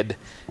kid,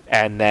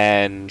 and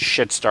then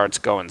shit starts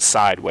going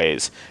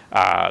sideways.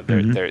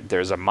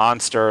 There's a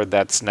monster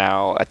that's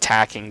now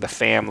attacking the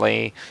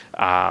family,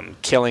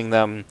 killing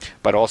them,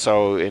 but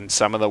also in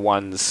some of the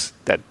ones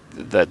that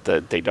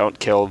they don't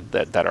kill,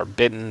 that are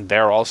bitten,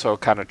 they're also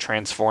kind of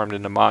transformed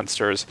into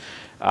monsters.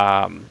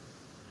 And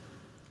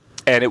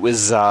it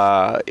was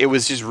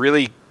just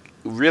really,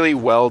 really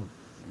well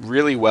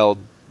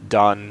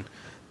done.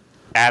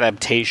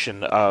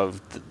 adaptation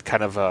of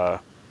kind of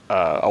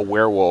a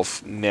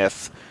werewolf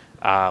myth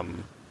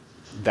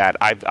that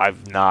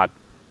I've not.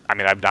 I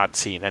mean, I've not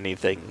seen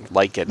anything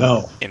like it.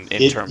 No, in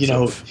it, terms you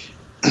know,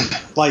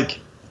 of like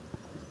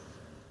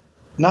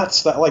not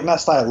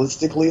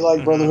stylistically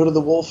like Brotherhood of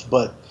the Wolf,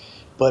 but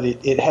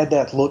it had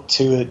that look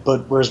to it.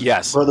 But whereas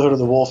Yes. Brotherhood of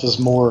the Wolf is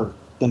more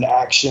an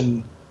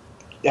action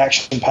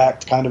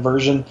packed kind of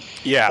version.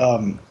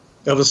 yeah.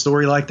 Of a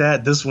story like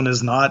that. This one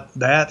is not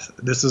that.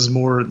 This is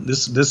more.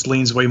 This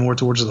leans way more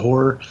towards the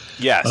horror.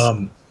 Yes.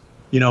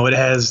 You know, it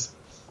has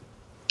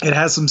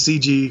some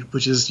CG,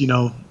 which is, you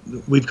know,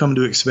 we've come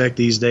to expect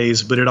these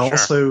days. But it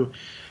also,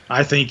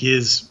 I think,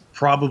 is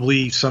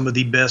probably some of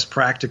the best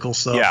practical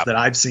stuff that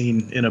I've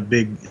seen in a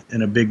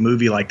big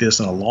movie like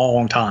this in a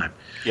long time.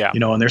 Yeah. You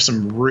know, and there's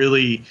some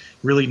really,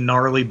 really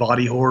gnarly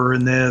body horror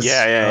in this.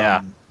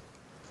 Yeah.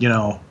 You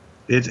know.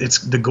 It's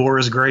the gore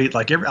is great.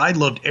 Like I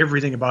loved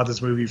everything about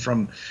this movie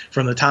from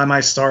the time I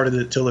started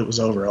it till it was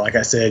over. Like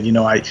I said, you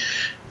know,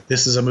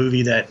 this is a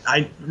movie that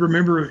I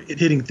remember it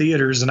hitting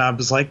theaters, and I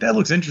was like, that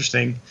looks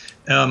interesting.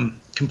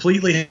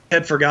 Completely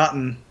had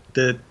forgotten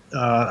that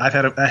I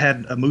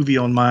had a movie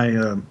on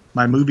my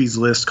my movies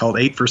list called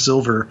 8 for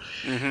Silver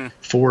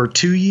for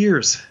 2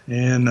 years,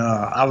 and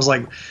I was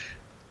like,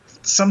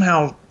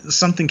 somehow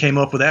something came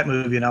up with that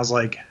movie, and I was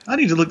like, I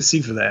need to look to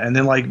see for that. And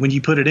then like when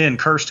you put it in,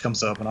 Cursed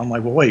comes up, and I'm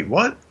like, well, wait,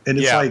 what? And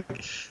it's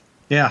like,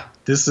 yeah,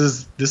 this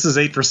is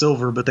 8 for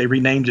Silver, but they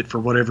renamed it for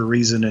whatever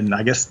reason, and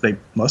I guess they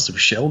must have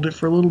shelved it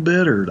for a little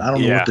bit, or I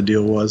don't know what the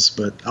deal was.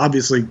 But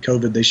obviously,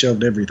 COVID, they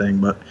shelved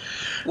everything. But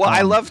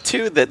I love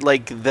too that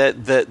like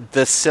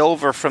the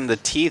silver from the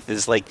teeth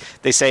is like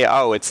they say,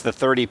 oh, it's the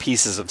 30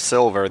 pieces of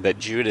silver that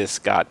Judas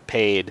got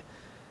paid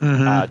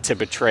to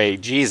betray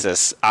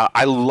Jesus.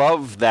 I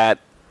love that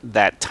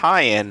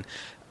tie-in.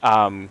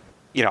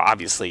 You know,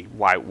 obviously,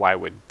 why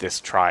would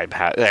this tribe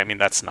have? I mean,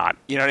 that's not.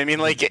 You know what I mean?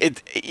 Like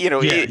it. You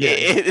know,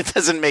 it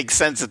doesn't make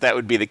sense that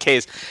would be the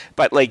case.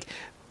 But like,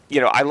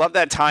 you know, I love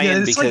that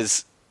tie-in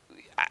because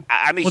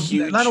I'm a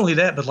huge. Not only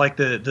that, but like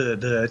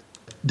the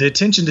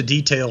attention to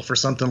detail for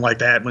something like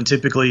that. When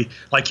typically,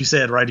 like you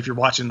said, right, if you're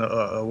watching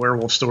a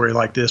werewolf story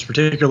like this,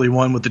 particularly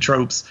one with the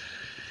tropes.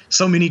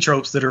 So many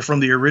tropes that are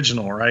from the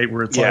original, right?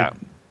 Where it's like,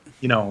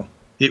 you know,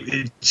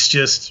 it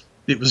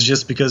was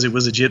just because it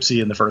was a gypsy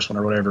in the first one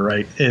or whatever,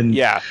 right? And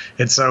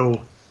and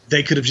so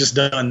they could have just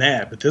done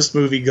that, but this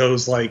movie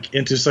goes like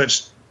into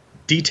such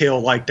detail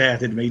like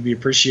that it made me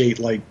appreciate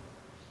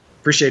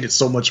it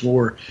so much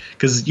more,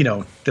 because you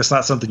know that's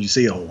not something you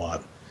see a whole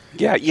lot.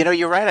 Yeah, you know,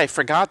 you're right. I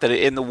forgot that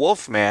in the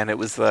Wolfman it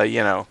was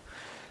the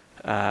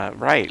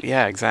right,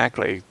 yeah,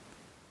 exactly.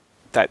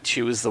 That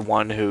she was the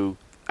one who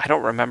I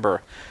don't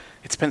remember.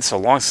 It's been so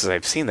long since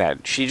I've seen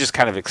that. She just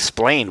kind of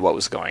explained what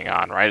was going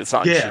on, right? It's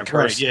not she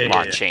cursed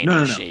Lon Chaney.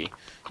 No.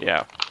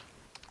 Yeah.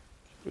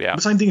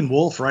 The same thing in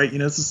Wolf, right? You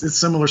know, it's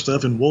similar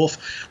stuff in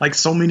Wolf. Like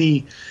so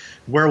many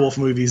werewolf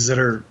movies that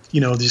are,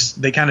 you know,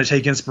 just they kind of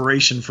take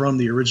inspiration from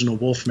the original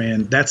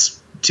Wolfman. That's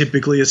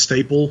typically a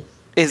staple.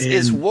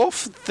 Is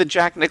Wolf the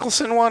Jack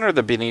Nicholson one or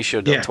the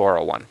Benicio del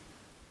Toro one?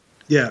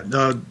 Yeah,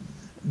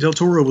 Del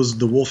Toro was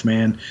the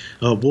Wolfman.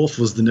 Wolf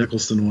was the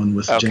Nicholson one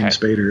with James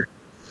Spader.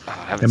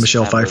 And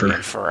Michelle Pfeiffer.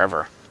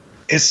 Forever.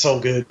 It's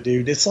so good,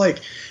 dude. It's like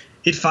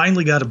it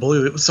finally got a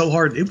blue. It was so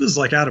hard. It was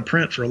like out of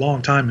print for a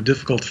long time and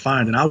difficult to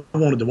find. And I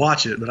wanted to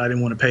watch it, but I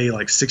didn't want to pay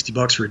like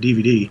 $60 for a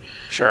DVD.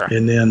 Sure.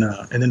 And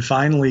then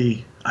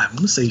finally, I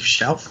want to say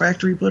Shout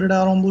Factory put it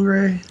out on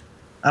Blu-ray.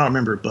 I don't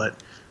remember,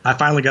 but I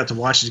finally got to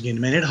watch it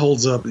again. Man, it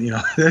holds up. You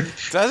know.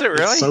 Does it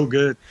really? It's so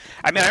good.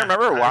 I mean, I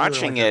remember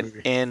watching it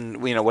in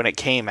when it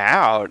came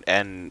out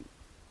and.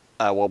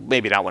 Well,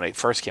 maybe not when it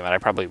first came out. I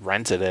probably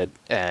rented it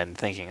and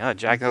thinking, "Oh,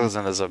 Jack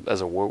Nicholson as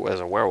a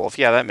werewolf."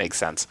 Yeah, that makes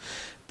sense.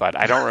 But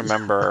I don't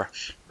remember.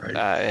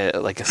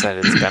 Like I said,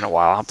 it's been a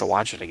while. I'll have to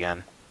watch it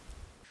again.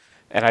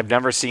 And I've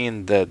never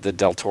seen the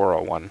Del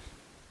Toro one.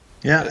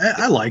 Yeah,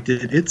 I liked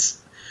it.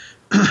 It's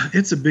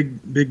a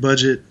big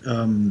budget,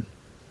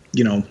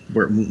 you know,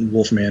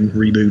 Wolfman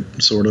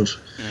reboot sort of.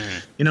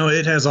 You know,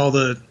 it has all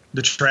the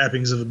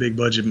trappings of a big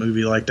budget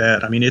movie like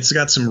that. I mean, it's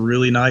got some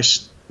really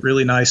nice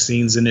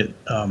scenes in it,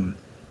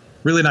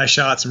 really nice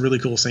shots and really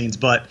cool scenes,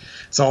 but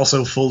it's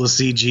also full of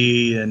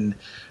CG, and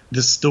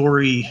the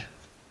story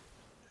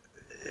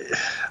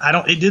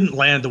it didn't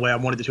land the way I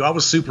wanted it to. I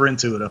was super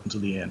into it up until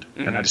the end,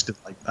 and I just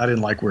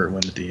didn't like where it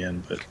went at the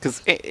end. But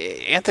because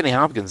Anthony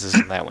Hopkins is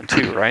in that one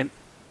too, right?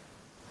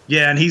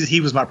 Yeah, and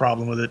he was my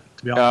problem with it,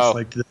 to be honest.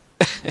 Like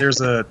there's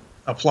a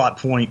plot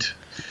point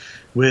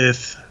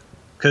with.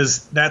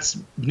 Because that's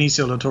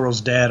Benicio del Toro's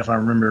dad, if I'm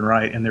remembering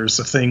right, and there's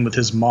a thing with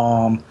his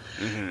mom,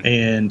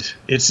 and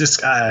it's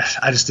just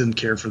I just didn't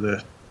care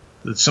for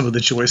some of the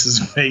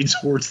choices made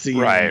towards the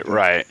end.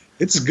 Right.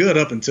 It's good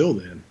up until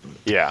then.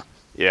 Yeah.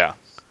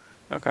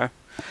 Okay.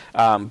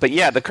 But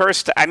yeah, the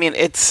Cursed. I mean,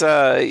 it's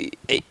I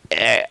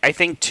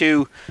think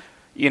too,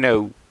 you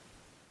know,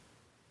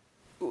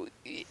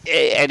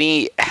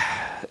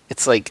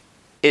 it's like.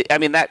 I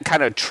mean, that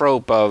kind of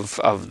trope of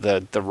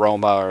the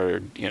Roma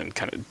or, you know,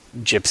 kind of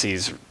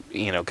gypsies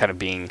kind of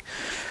being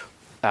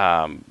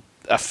harmed,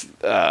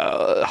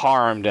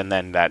 and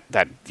then that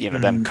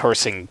them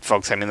cursing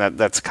folks. I mean,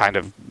 that's kind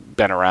of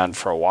been around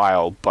for a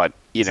while, but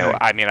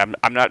I mean,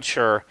 I'm not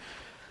sure.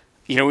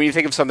 When you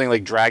think of something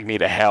like Drag Me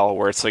to Hell,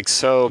 where it's like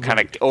so kind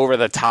of over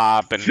the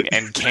top and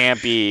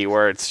campy,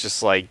 where it's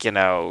just like,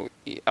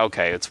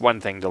 okay, it's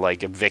one thing to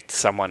like evict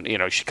someone,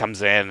 she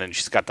comes in and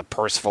she's got the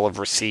purse full of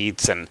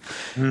receipts and,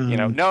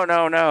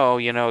 no,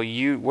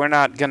 we're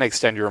not going to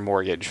extend your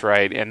mortgage,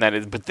 right? And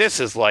then, but this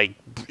is like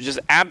just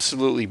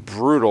absolutely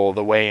brutal,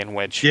 the way in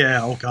which,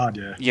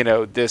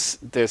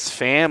 this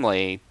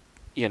family,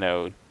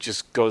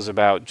 just goes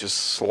about just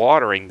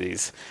slaughtering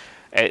these.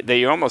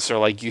 They almost are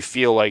like, you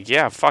feel like,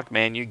 yeah, fuck,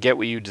 man, you get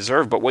what you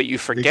deserve. But what you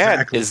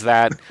forget is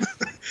that,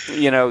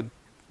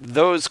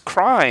 those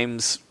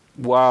crimes,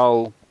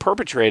 while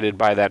perpetrated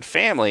by that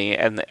family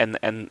and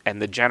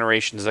the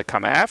generations that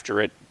come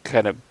after it,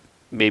 kind of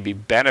maybe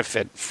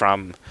benefit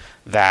from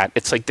that.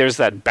 It's like there's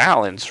that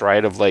balance,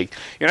 right? Of like,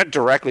 you're not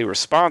directly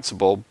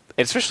responsible,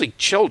 especially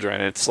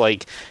children. It's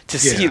like to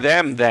see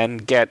them then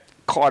get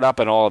caught up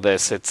in all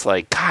this. It's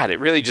like, God, it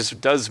really just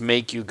does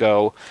make you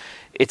go.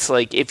 It's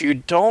like, if you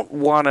don't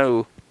want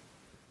to,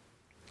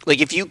 like,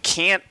 if you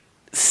can't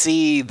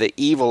see the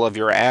evil of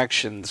your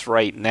actions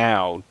right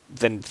now,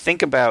 then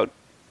think about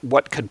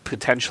what could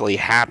potentially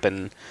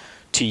happen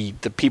to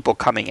the people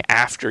coming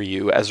after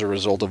you as a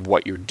result of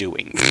what you're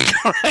doing.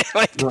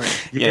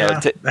 Right. Yeah,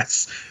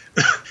 that's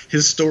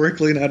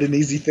historically not an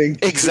easy thing.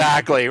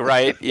 Exactly.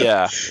 Right.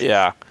 Yeah.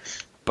 Yeah.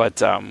 But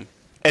then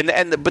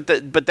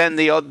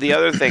the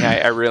other thing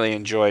I really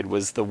enjoyed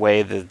was the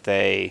way that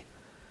they.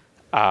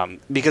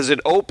 Because it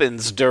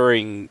opens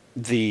during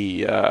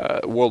the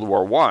World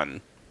War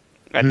I,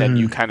 and then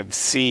you kind of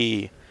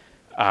see,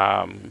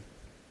 what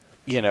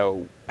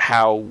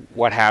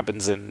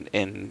happens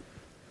in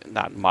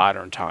not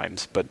modern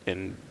times, but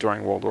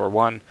during World War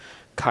I,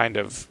 kind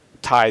of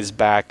ties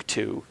back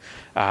to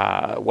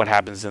what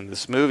happens in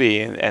this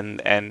movie,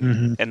 and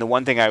the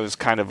one thing I was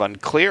kind of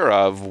unclear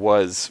of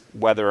was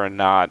whether or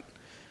not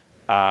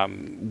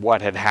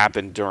what had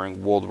happened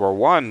during World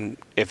War I,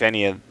 if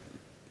any of.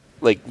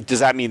 Like, does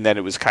that mean that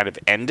it was kind of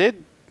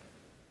ended?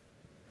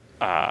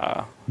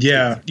 Yeah,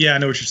 I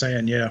know what you're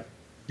saying. Yeah,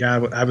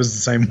 I was the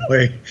same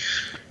way.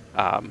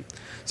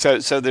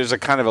 So there's a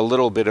kind of a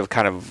little bit of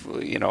kind of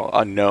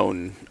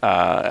unknown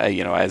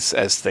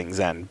as things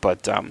end,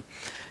 but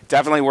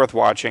definitely worth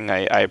watching.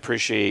 I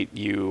appreciate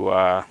you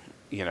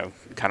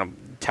kind of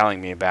telling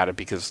me about it,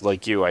 because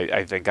like you,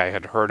 I think I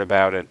had heard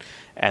about it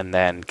and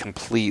then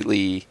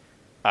completely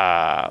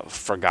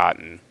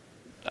forgotten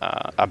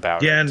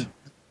about it. And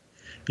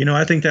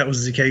I think that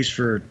was the case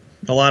for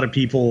a lot of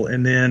people,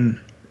 and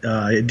then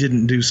it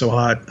didn't do so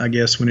hot, I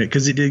guess,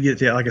 because it did get,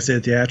 like I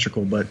said,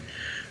 theatrical, but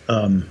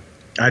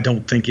I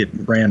don't think it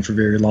ran for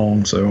very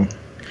long. So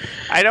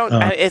I don't.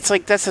 It's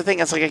like, that's the thing.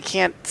 It's like, I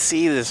can't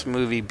see this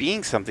movie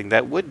being something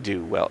that would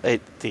do well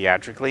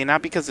theatrically,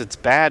 not because it's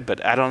bad,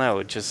 but I don't know.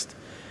 It just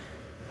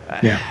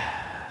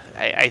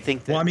I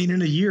think that, well, I mean,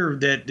 in a year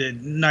that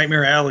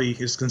Nightmare Alley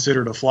is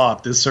considered a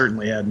flop, this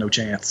certainly had no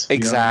chance.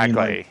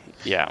 Exactly.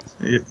 Yeah.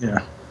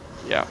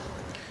 Yeah.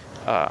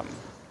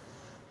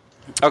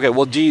 Okay.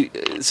 Well,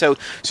 so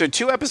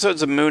 2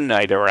 episodes of Moon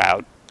Knight are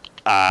out.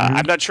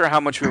 I'm not sure how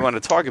much we want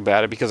to talk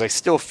about it, because I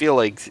still feel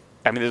like,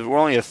 I mean, we're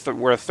only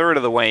we're a third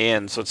of the way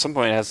in, so at some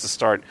point it has to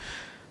start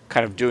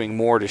kind of doing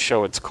more to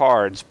show its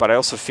cards. But I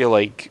also feel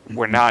like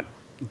we're not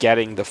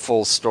getting the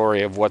full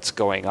story of what's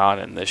going on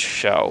in this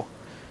show.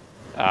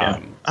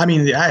 I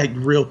mean,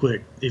 real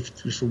quick,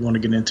 if we want to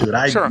get into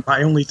it, sure.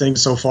 My only thing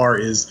so far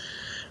is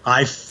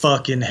I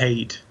fucking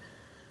hate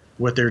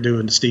what they're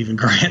doing to Stephen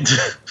Grant.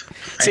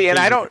 See, and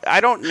I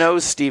don't know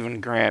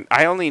Stephen Grant.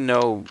 I only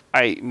know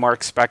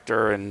Mark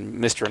Spector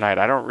and Mr. Knight.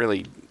 I don't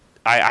really,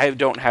 I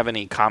don't have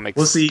any comics.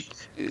 Well, see,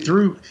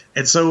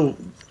 and so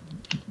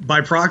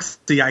by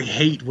proxy, I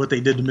hate what they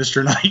did to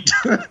Mr. Knight.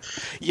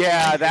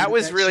 Yeah, that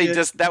was really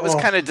that was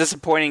kind of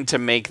disappointing to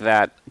make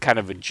that kind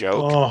of a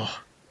joke. Oh,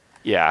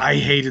 yeah, I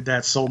hated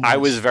that so much. I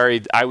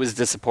was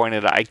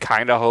disappointed. I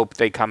kind of hope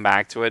they come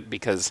back to it,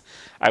 because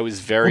I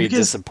was very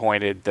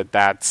disappointed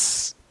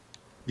that's.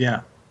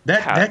 Yeah,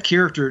 that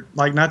character,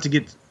 like, not to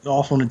get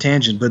off on a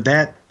tangent, but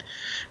that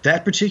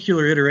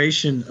particular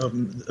iteration of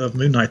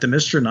Moon Knight, the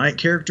Mr. Knight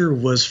character,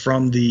 was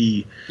from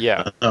the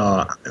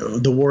Warren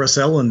Ellis.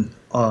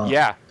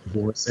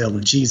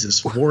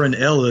 Warren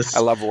Ellis. I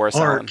love Warren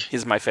arc. Ellis.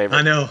 He's my favorite.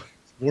 I know.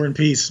 War and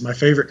Peace, my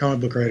favorite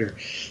comic book writer.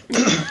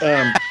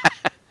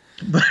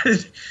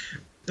 But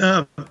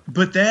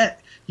that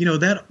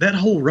that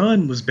whole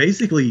run was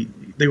basically,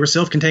 they were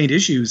self-contained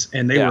issues,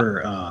 and they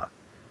were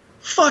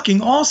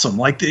fucking awesome.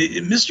 Like,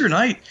 Mr.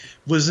 Knight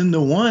was in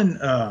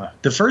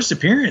the first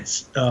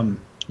appearance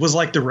was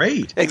like the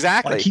Raid.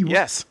 Exactly. Like he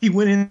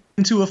went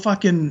into a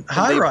fucking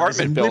high-rise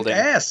and went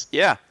ass.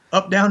 Yeah.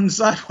 Up, down, and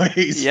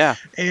sideways. Yeah.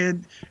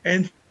 And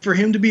for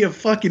him to be a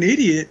fucking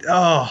idiot,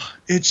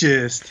 it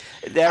just...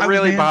 That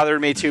really bothered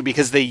me, too,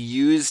 because they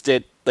used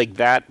it like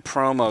that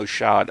promo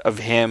shot of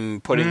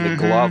him putting the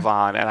glove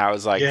on, and I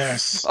was like,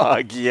 yes,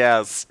 fuck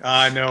yes.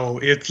 I know,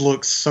 it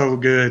looks so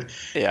good.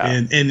 Yeah,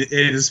 and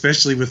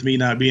especially with me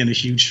not being a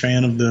huge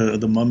fan of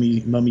the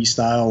mummy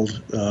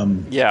styled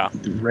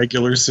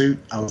regular suit,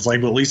 I was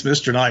like, well, at least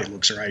Mr. Knight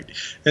looks right.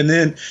 And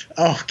then,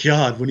 oh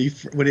god,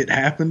 when it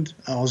happened,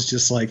 I was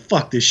just like,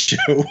 fuck this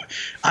show.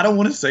 I don't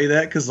want to say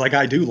that because like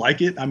I do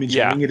like it. I'm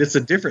enjoying it. It's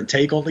a different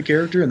take on the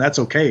character, and that's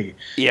okay.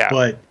 Yeah,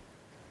 but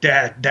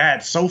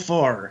that so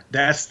far,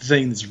 that's the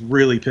thing that's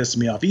really pissed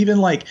me off. Even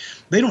like,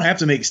 they don't have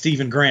to make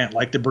Stephen Grant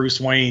like the Bruce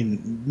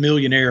Wayne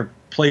millionaire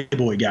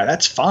playboy guy.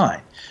 That's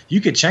fine. You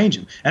could change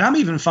him, and I'm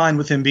even fine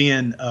with him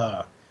being,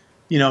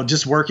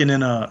 just working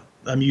in a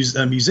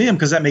museum,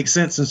 because that makes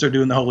sense since they're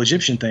doing the whole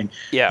Egyptian thing.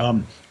 Yeah.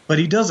 But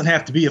he doesn't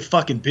have to be a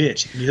fucking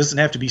bitch. He doesn't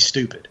have to be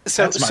stupid.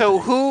 So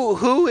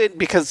who it,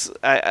 because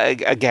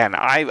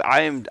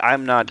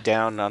I'm not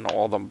down on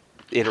all the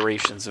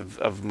iterations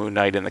of Moon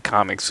Knight in the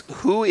comics.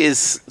 Who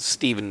is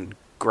Stephen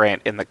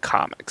Grant in the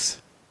comics?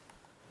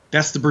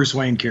 That's the Bruce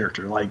Wayne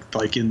character,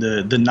 like in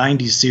the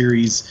 90s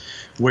series,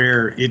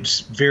 where it's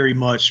very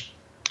much,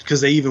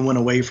 because they even went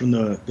away from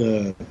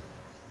the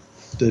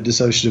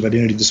dissociative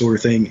identity disorder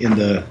thing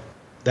in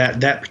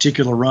that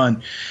particular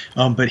run,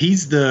 but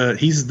he's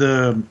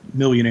the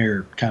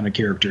millionaire kind of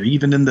character.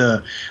 Even in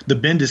the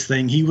Bendis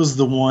thing, he was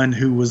the one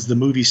who was the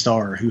movie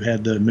star who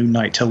had the Moon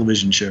Knight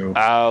television show.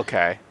 Oh,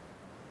 okay.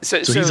 So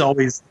he's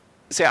always.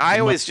 See, I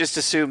always just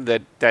assumed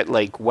that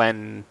like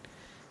when,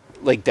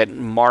 like that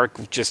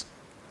Mark just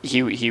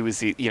he was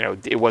the,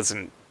 it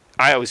wasn't.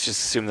 I always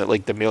just assumed that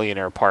like the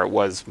millionaire part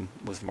was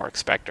Mark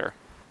Spector,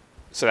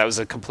 so that was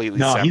a completely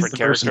separate he's the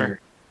character. Mercenary.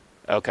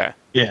 Okay.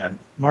 Yeah,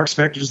 Mark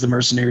Spector's the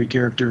mercenary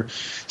character,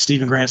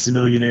 Stephen Grant's the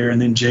millionaire,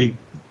 and then Jake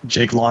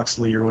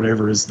Loxley or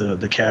whatever is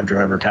the cab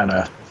driver kind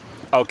of.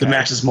 Okay. The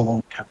Maxis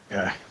Malone kind of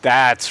guy.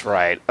 That's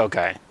right.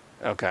 Okay.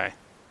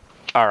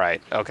 All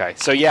right. Okay.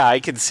 So yeah, I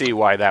can see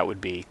why that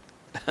would be.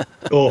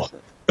 Oh.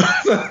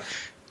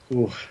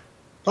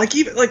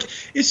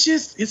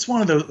 It's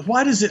one of those.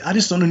 Why does it? I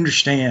just don't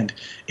understand.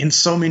 In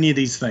so many of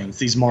these things,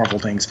 these Marvel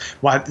things,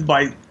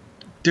 why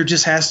there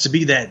just has to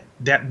be that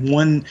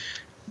one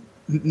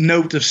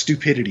note of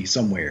stupidity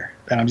somewhere,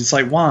 and I'm just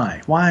like,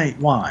 why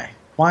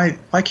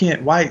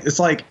can't? It's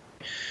like,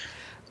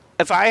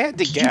 if I had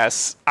to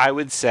guess, I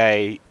would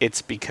say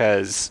it's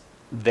because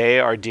they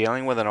are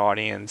dealing with an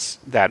audience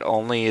that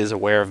only is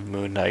aware of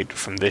Moon Knight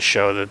from this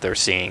show that they're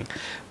seeing,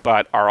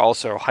 but are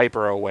also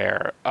hyper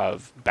aware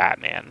of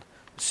Batman.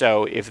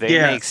 So if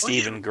they make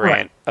Stephen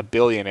Grant a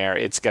billionaire,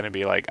 it's going to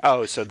be like,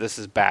 oh, so this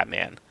is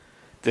Batman.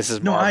 This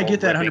is Marvel. No, I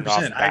get that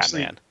 100%.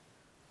 Actually,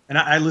 and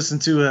I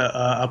listened to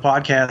a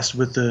podcast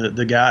with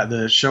the guy,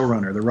 the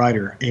showrunner, the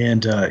writer,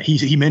 and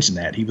he mentioned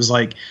that. He was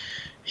like,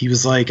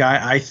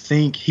 I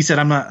think, he said,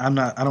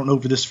 I don't know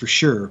for this for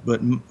sure,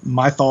 but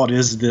my thought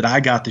is that I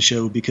got the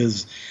show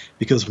because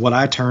what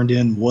I turned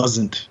in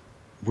wasn't,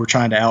 we're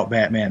trying to out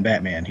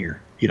Batman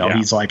here.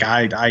 He's like,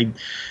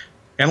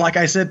 and like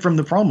I said from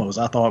the promos,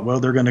 I thought, well,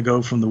 they're going to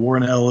go from the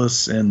Warren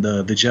Ellis and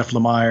the Jeff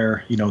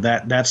Lemire,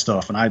 that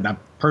stuff. And I'm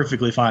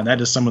perfectly fine.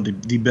 That is some of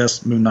the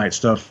best Moon Knight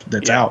stuff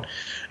that's out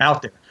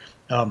there.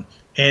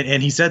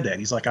 And he said that.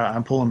 He's like,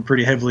 I'm pulling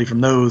pretty heavily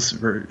from those,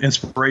 for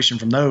inspiration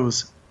from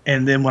those.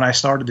 And then when I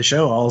started the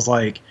show, I was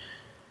like,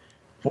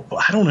 well,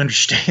 I don't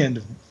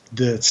understand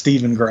the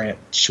Stephen Grant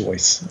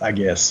choice, I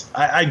guess.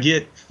 I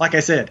get, like I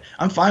said,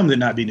 I'm fine with it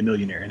not being a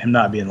millionaire and him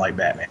not being like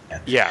Batman.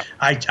 Yeah.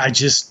 I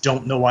just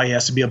don't know why he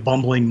has to be a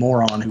bumbling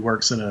moron who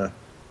works in a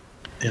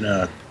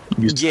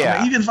museum. Yeah.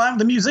 I'm even fine with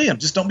the museum.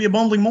 Just don't be a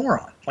bumbling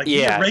moron. Like,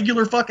 be a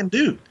regular fucking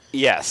dude.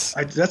 Yes.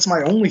 That's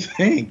my only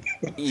thing.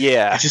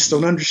 Yeah. I just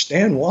don't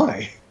understand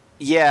why.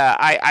 Yeah,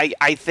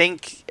 I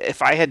think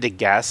if I had to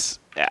guess,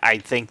 I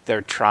think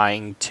they're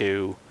trying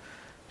to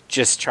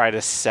just try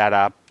to set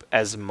up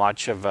as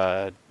much of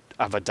a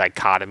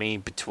dichotomy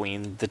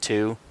between the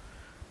two.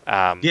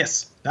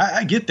 Yes,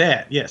 I get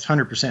that. Yes,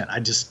 100%. I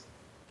just,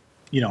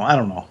 I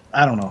don't know.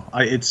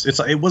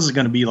 It wasn't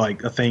going to be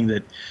like a thing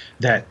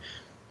that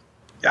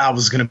I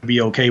was going to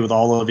be okay with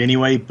all of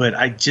anyway. But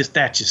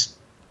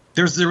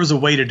there was a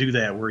way to do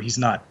that where he's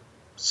not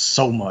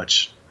so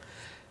much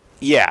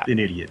an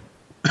idiot.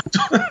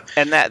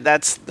 And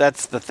that's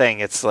the thing.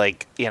 It's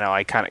like,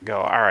 I kind of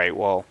go, all right,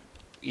 well,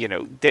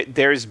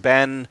 there's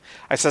been,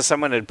 I saw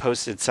someone had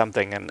posted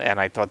something and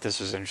I thought this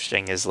was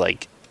interesting, is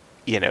like,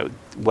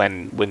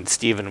 when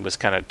Steven was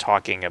kind of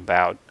talking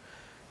about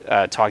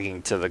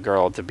talking to the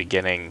girl at the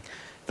beginning,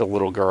 the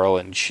little girl,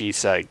 and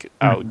she's like,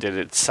 oh, did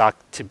it suck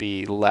to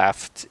be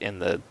left in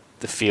the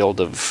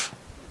field of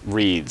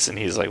reeds? And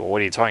he's like, well,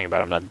 what are you talking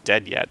about? I'm not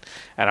dead yet.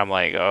 And I'm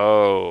like,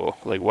 oh,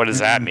 like, what does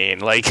that mean?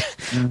 Like,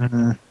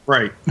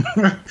 right.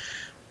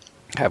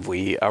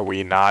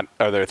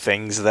 Are there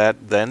things that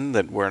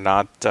we're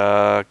not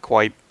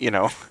quite,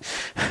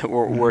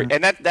 we're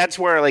and that's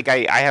where, like,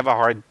 I have a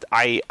hard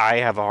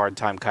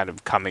time kind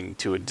of coming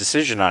to a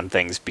decision on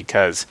things,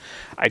 because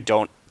I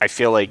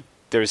feel like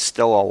there's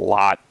still a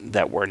lot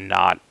that we're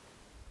not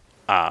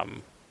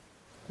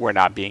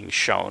being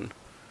shown.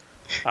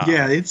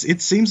 Yeah,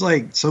 it seems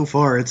like so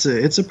far it's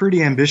a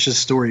pretty ambitious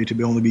story to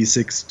be only be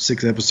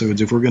six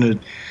episodes.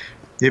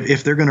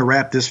 If they're gonna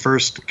wrap this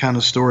first kind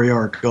of story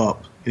arc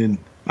up, and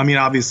I mean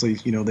obviously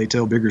they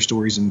tell bigger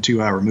stories in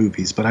 2-hour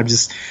movies, but I'm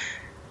just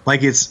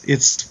like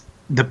it's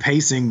the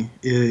pacing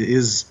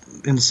is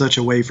in such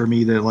a way for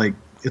me that like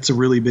it's a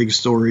really big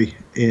story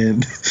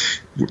and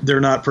they're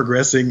not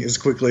progressing as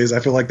quickly as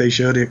I feel like they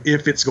should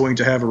if it's going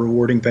to have a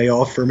rewarding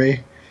payoff for me.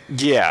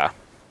 Yeah.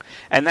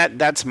 And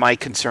that's my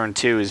concern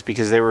too, is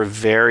because they were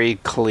very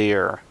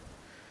clear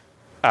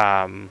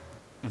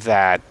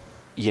that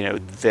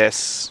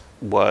this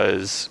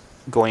was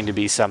going to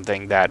be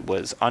something that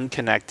was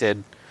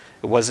unconnected.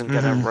 It wasn't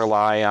going to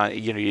rely on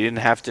you didn't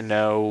have to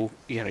know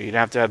you didn't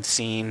have to have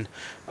seen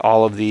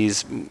all of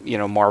these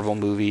Marvel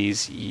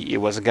movies. It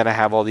wasn't going to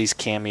have all these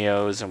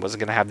cameos and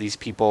wasn't going to have these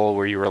people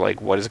where you were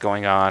like, what is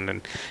going on,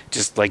 and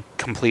just like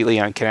completely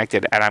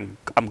unconnected. And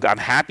I'm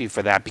happy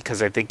for that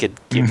because I think it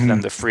gives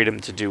them the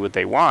freedom to do what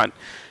they want.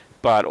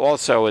 But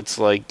also it's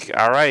like,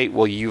 all right,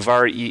 well you've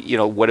already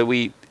what do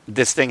we?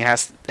 This thing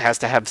has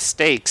to have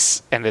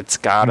stakes, and it's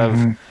got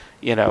to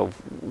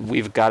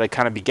we've got to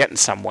kind of be getting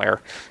somewhere.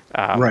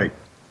 Right.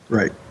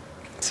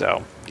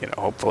 So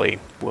hopefully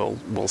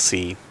we'll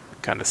see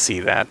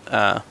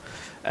that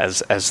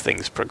as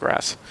things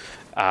progress.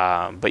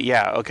 But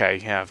yeah,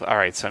 okay, yeah, all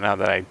right. So now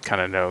that I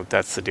kind of know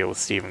that's the deal with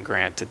Stephen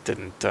Grant, it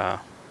didn't. All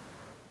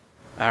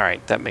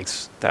right, that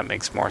makes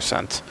more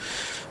sense.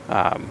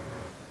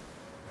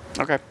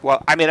 Okay,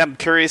 well, I mean, I'm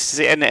curious to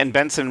see, and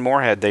Benson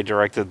Moorhead, they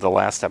directed the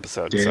last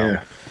episode.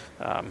 Yeah.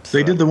 So,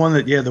 they did the one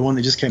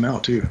that just came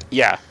out too.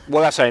 Yeah,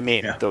 well, that's what I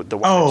mean. Yeah. The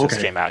one that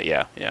just came out.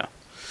 Yeah.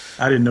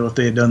 I didn't know if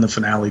they had done the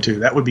finale too.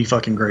 That would be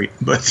fucking great.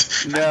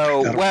 But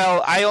no,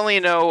 well, I only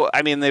know.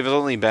 I mean, they've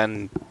only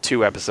been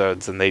 2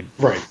 episodes, and they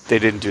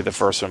didn't do the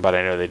first one, but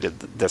I know they did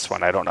this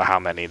one. I don't know how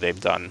many they've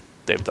done.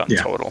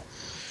 Total.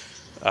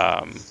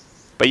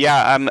 But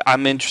yeah,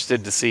 I'm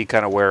interested to see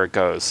kind of where it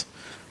goes,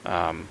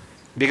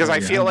 because I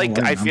feel like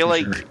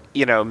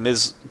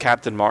Ms.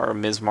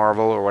 Ms.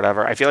 Marvel or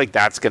whatever. I feel like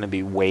that's going to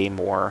be way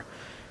more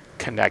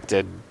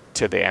connected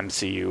to the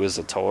MCU as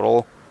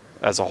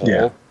a whole.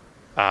 Yeah.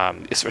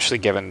 Especially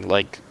given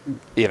that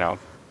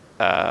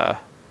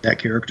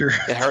character.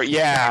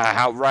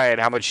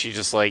 How much she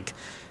just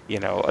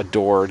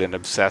adored and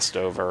obsessed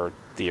over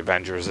the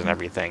Avengers and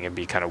everything. It'd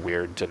be kind of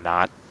weird to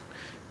not.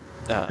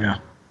 Yeah,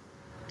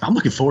 I'm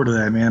looking forward to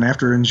that, man.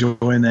 After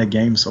enjoying that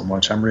game so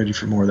much, I'm ready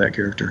for more of that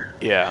character.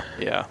 Yeah.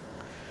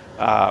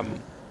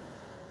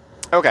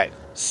 Okay,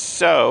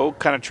 so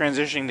kind of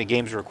transitioning to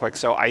games real quick.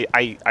 So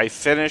I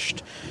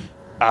finished.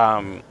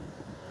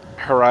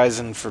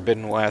 Horizon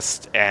Forbidden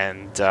West,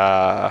 and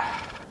I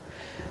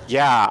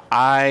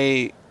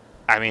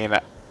mean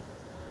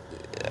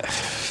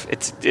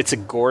it's a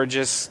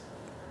gorgeous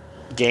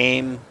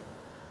game,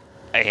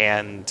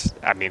 and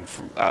I mean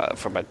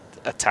from a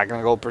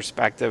technical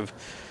perspective,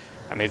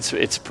 I mean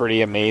it's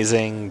pretty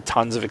amazing.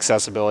 Tons of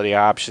accessibility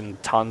options,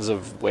 tons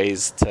of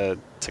ways to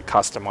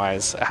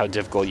customize how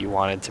difficult you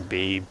want it to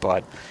be.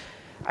 But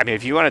I mean,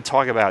 if you want to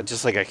talk about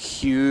just like a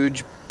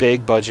huge,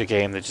 big budget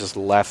game that just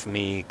left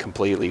me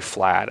completely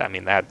flat, I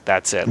mean,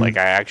 that's it. Like,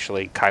 I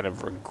actually kind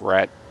of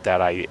regret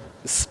that I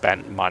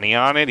spent money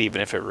on it,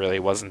 even if it really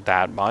wasn't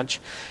that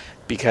much,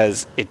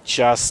 because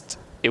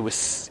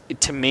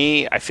to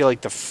me, I feel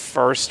like the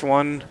first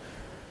one,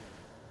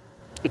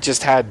 it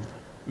just had,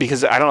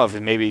 because I don't know if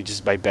it maybe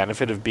just by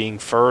benefit of being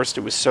first,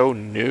 it was so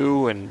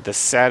new, and the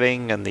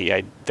setting and the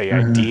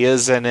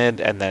ideas in it,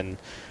 and then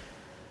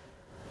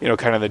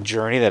kind of the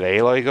journey that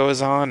Aloy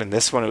goes on, and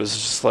this one, it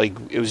was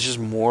just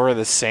more of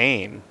the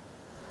same.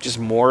 Just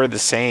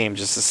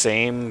the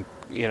same,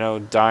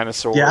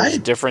 dinosaurs,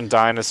 different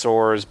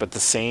dinosaurs, but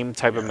the same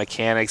type of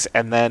mechanics,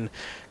 and then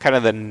kind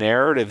of the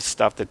narrative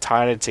stuff that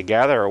tied it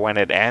together. When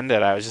it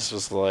ended, I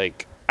was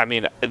like, I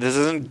mean, this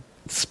isn't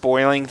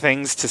spoiling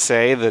things to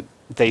say that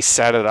they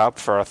set it up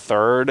for a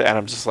third, and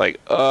I'm just like,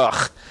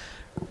 ugh,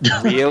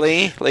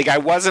 really? Like, I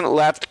wasn't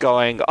left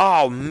going,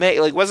 oh, man,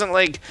 like, wasn't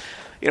like...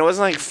 it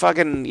wasn't like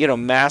fucking,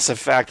 Mass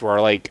Effect where,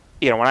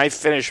 when I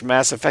finished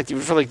Mass Effect,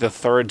 even for, the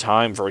third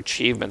time for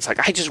achievements,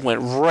 I just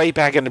went right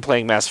back into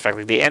playing Mass Effect.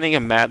 Like, the ending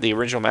of the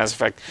original Mass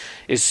Effect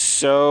is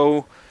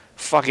so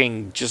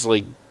fucking just,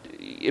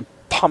 it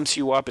pumps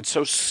you up. It's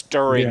so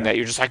stirring that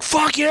you're just like,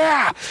 fuck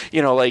yeah!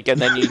 And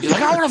then you're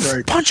like, I want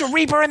to punch a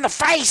Reaper in the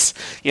face!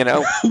 And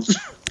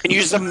you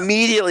just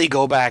immediately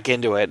go back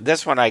into it.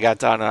 This one I got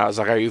done, and I was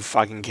like, are you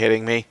fucking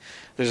kidding me?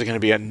 There's going to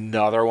be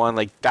another one.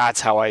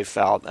 That's how I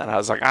felt. And I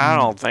was like, I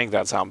don't think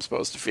that's how I'm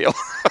supposed to feel.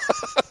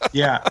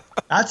 Yeah.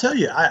 I tell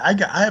you, I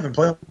haven't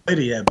played it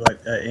yet, but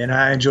and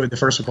I enjoyed the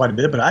first one quite a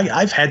bit, but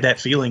I've had that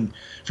feeling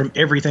from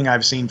everything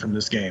I've seen from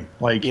this game.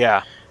 When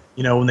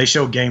they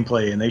show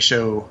gameplay and they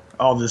show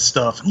all this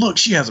stuff. Look,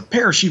 she has a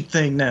parachute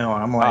thing now.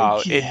 I'm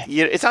like,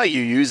 it's how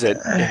you use it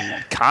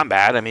in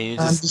combat. I mean,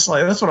 I'm just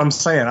like, that's what I'm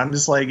saying. I'm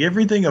just like,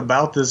 everything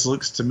about this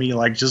looks to me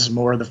like just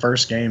more of the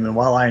first game. And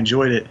while I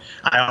enjoyed it,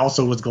 I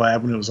also was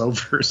glad when it was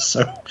over.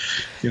 So, I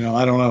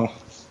don't know.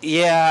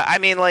 Yeah, I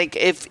mean, like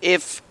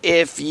if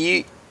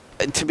you,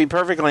 to be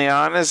perfectly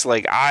honest,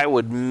 like I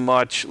would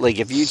much like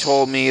if you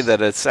told me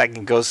that a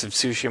second Ghost of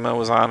Tsushima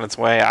was on its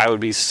way, I would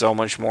be so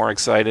much more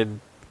excited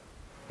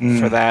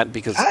for that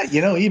because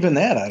Even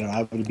that, I don't know.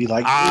 I would be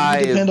like, it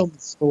would depend on the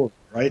story,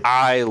 right?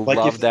 I Like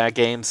love that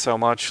game so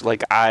much.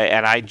 Like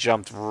I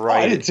jumped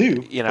right. I did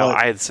too.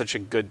 I had such a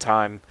good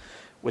time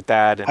with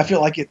that. And I feel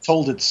like it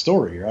told its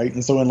story, right?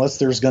 And so unless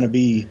there's going to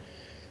be,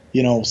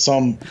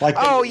 some like.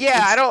 Oh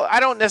yeah, I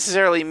don't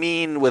necessarily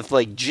mean with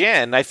like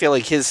Jin. I feel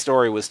like his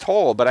story was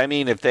told, but I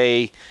mean if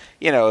they,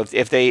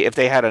 if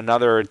they had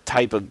another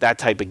type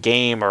of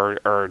game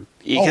or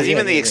because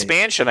even the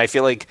expansion, I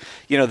feel like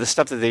the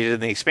stuff that they did in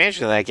the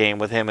expansion of that game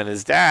with him and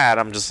his dad,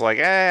 I'm just like,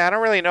 I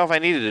don't really know if I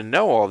needed to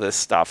know all this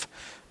stuff.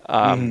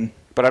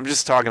 But I'm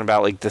just talking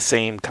about like the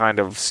same kind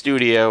of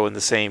studio and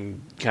the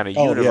same kind of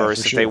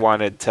universe. If they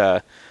wanted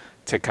to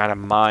kind of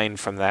mine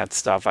from that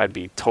stuff, I'd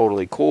be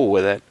totally cool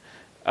with it.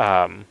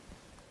 And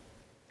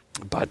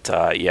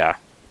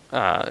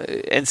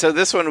so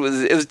this one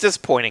was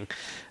disappointing.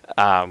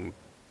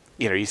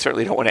 You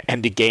certainly don't want to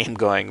end a game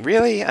going,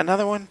 really,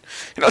 another one?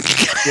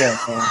 Yeah.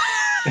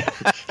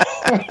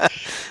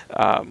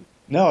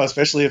 No,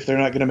 especially if they're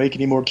not going to make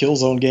any more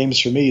Killzone games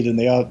for me, then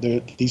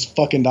these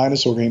fucking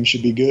dinosaur games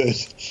should be good.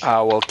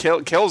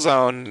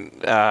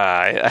 Killzone,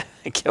 I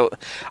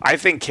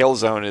think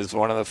Killzone is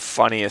one of the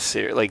funniest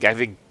series. Like, I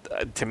think,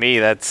 to me,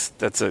 that's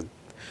a...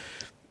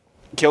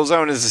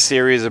 Killzone is a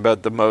series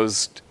about the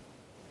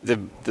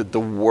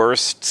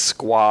worst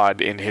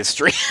squad in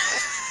history.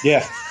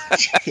 Yeah,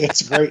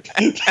 it's great.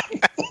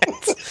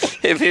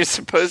 If you're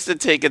supposed to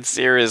take it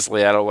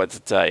seriously, I don't know what to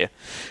tell you.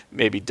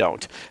 Maybe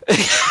don't.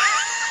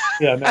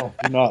 Yeah, no,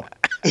 you're not.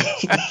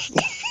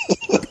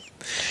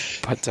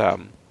 But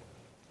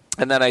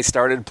and then I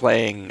started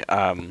playing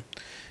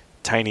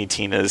Tiny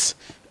Tina's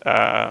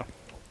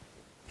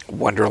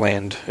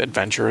Wonderland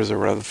Adventures or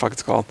whatever the fuck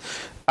it's called.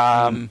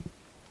 I'm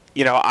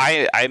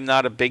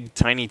not a big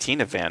Tiny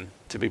Tina fan,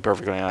 to be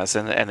perfectly honest.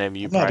 And then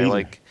you probably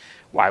like,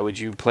 why would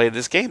you play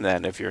this game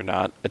then if you're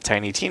not a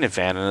Tiny Tina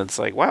fan? And it's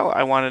like, well,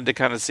 I wanted to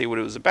kind of see what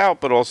it was about,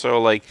 but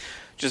also like,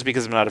 just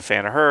because I'm not a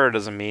fan of her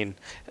doesn't mean,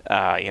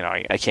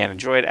 I can't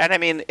enjoy it. And I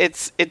mean,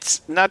 it's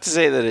not to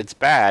say that it's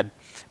bad,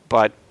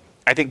 but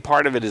I think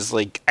part of it is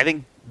like, I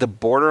think the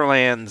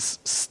Borderlands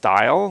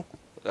style,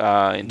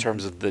 in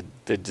terms of the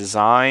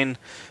design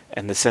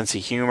and the sense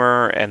of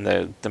humor and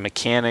the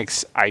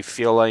mechanics, I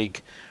feel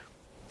like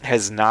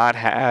has not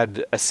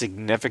had a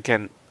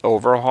significant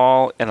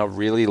overhaul in a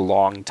really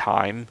long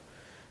time.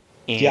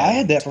 And I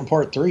had that from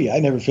part 3. I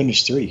never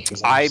finished 3.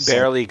 I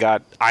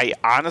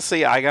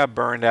honestly got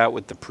burned out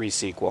with the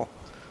pre-sequel.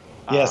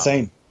 Yeah,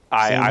 same.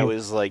 I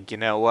was like, you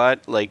know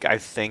what? Like, I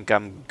think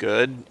I'm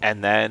good.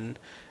 And then,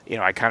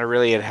 I kind of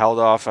really had held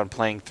off on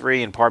playing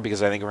 3, in part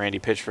because I think Randy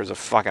Pitchford's a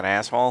fucking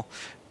asshole.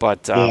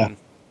 But, and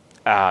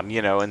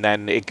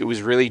then it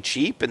was really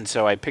cheap, and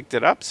so I picked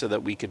it up so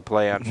that we could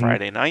play on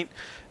Friday night,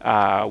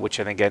 which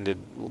I think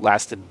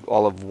lasted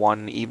all of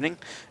one evening.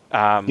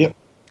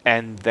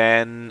 And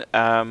then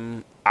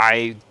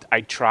I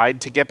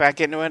tried to get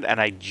back into it, and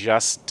I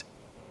just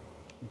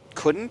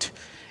couldn't.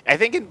 I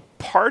think in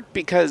part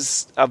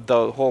because of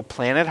the whole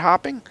planet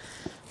hopping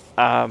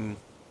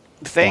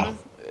thing.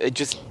 It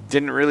just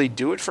didn't really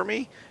do it for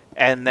me.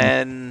 And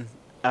then,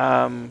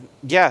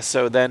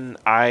 so then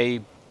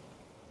I,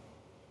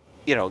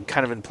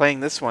 kind of in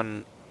playing this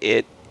one,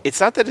 it's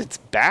not that it's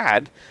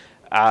bad.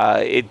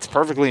 It's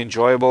perfectly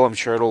enjoyable. I'm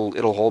sure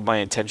it'll hold my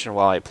attention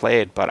while I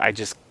play it, but I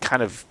just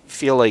kind of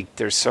feel like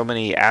there's so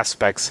many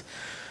aspects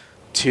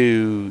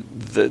to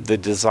the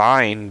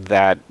design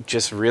that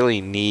just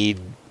really need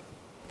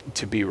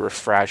to be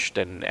refreshed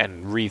and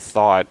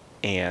rethought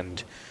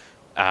and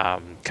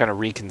kind of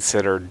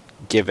reconsidered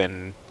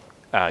given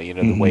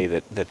the way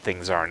that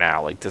things are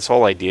now. Like this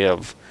whole idea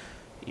of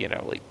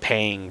like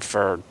paying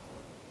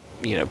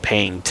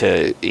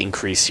to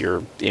increase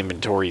your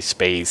inventory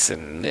space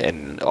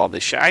and all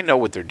this shit. I know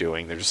what they're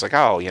doing. They're just like,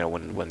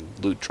 when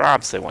loot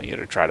drops, they want you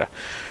to try to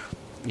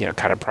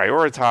kind of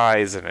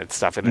prioritize and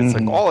stuff. And it's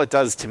like all it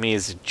does to me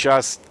is it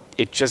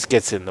just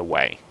gets in the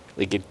way.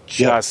 Like it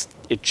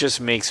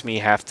just makes me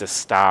have to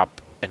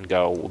stop and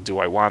go, well, do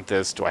I want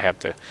this? Do I have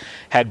to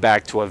head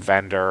back to a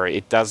vendor?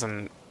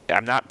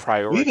 I'm not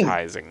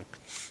prioritizing.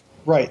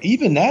 Right.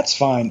 Even that's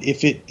fine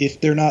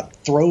if they're not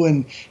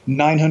throwing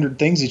 900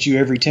 things at you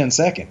every 10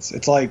 seconds.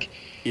 It's like,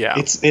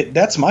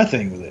 that's my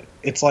thing with it.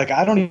 It's like,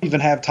 I don't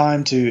even have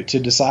time to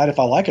decide if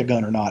I like a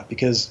gun or not,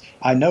 because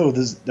I know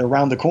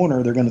around the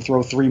corner, they're going to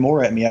throw 3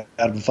 more at me out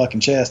of the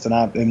fucking chest.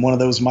 And one of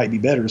those might be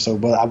better. So,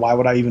 but why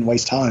would I even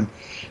waste time?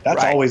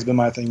 That's always been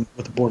my thing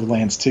with the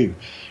Borderlands 2,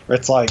 where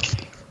it's like,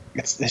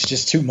 it's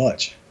just too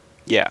much.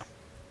 Yeah.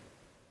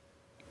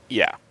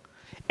 Yeah.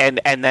 And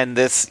then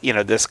this,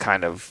 this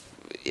kind of,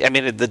 I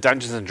mean, the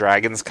Dungeons and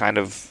Dragons kind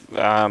of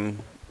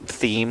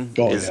theme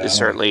is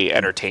certainly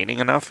entertaining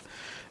enough.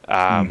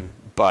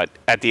 But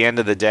at the end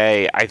of the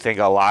day, I think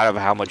a lot of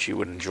how much you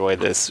would enjoy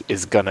this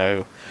is going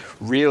to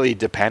really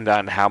depend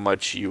on how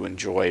much you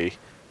enjoy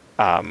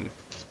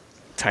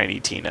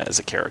Tiny Tina as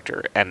a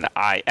character, and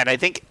I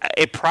think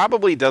it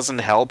probably doesn't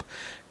help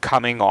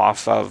coming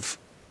off of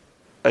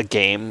a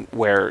game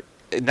where,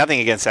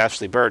 nothing against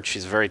Ashley Birch,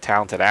 she's a very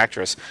talented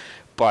actress,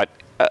 but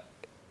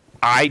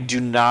I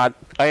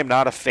am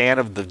not a fan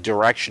of the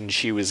direction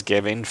she was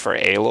given for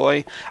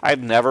Aloy.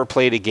 I've never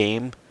played a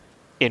game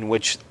in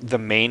which the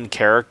main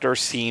character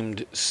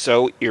seemed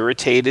so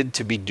irritated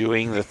to be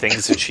doing the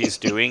things that she's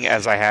doing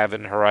as I have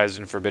in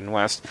Horizon Forbidden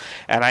West.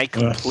 And I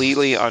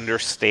completely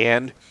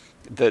understand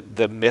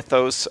the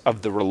mythos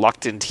of the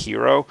reluctant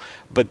hero,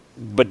 but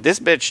this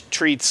bitch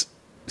treats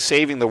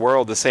saving the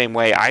world the same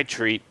way I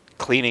treat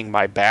cleaning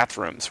my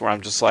bathrooms, where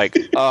I'm just like,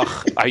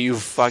 ugh, are you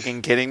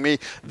fucking kidding me?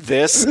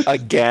 This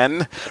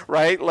again,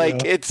 right?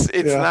 Like, it's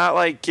not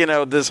like,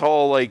 this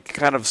whole like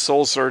kind of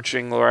soul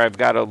searching where I've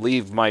got to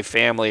leave my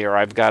family or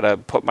I've got to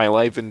put my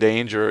life in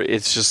danger.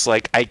 It's just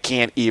like, I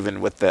can't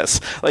even with this.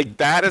 Like,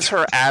 that is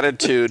her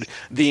attitude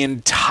the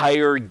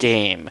entire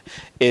game.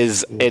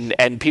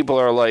 And people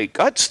are like,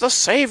 that's the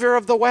savior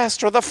of the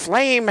West, or the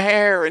flame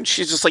hair, and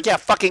she's just like, yeah,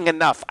 fucking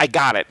enough, I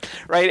got it,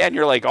 right? And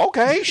you're like,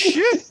 okay,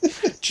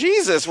 shit,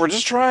 Jesus, we're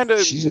just trying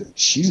to.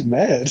 She's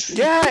mad.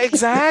 Yeah,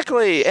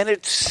 exactly, and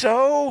it's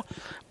so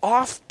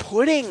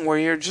off-putting where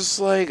you're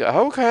just like,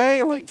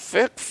 okay, like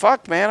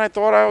fuck, man, I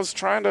thought I was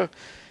trying to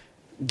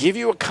give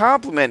you a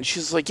compliment. And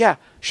she's like, yeah,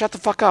 shut the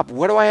fuck up.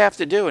 What do I have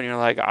to do? And you're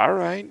like, all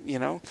right,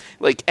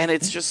 like, and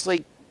it's just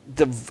like.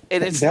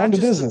 It's down to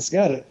business.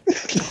 Got it.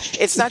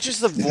 It's not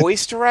just the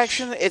voice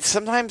direction. It's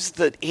sometimes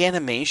the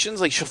animations.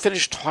 Like, she'll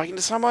finish talking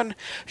to someone,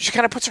 she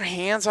kind of puts her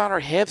hands on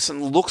her hips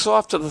and looks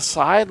off to the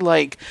side,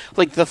 like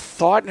the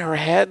thought in her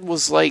head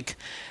was like,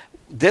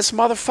 this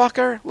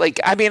motherfucker. Like,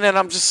 I mean, and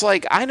I'm just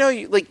like, I know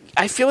you. Like,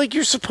 I feel like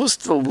you're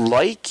supposed to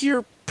like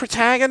your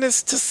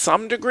protagonist to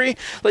some degree.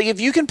 Like, if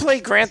you can play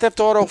Grand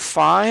Theft Auto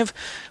 5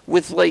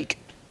 with like.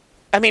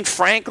 I mean,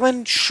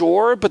 Franklin,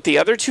 sure, but the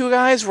other two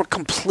guys were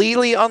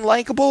completely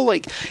unlikable.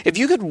 Like, if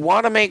you could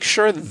want to make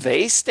sure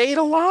they stayed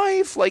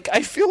alive, like,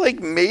 I feel like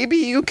maybe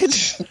you could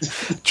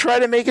try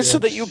to make it so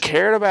that you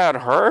cared about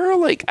her.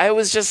 Like, I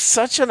was just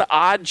such an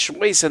odd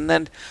choice. And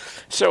then,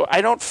 so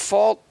I don't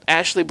fault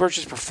Ashley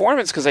Birch's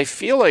performance, because I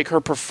feel like her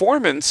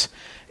performance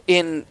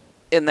in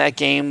that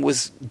game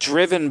was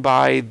driven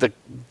by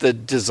the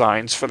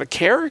designs for the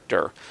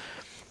character.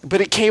 But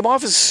it came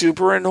off as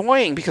super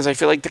annoying because I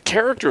feel like the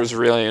character was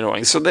really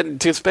annoying. So then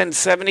to spend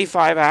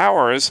 75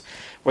 hours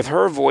with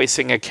her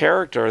voicing a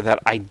character that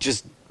I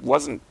just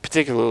wasn't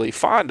particularly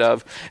fond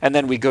of, and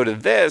then we go to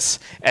this,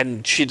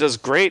 and she does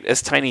great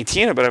as Tiny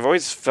Tina, but I've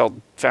always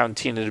found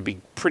Tina to be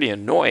pretty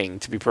annoying,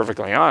 to be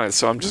perfectly honest.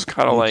 So I'm just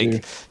kind of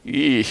like,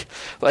 eeh.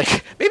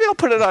 Like, maybe I'll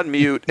put it on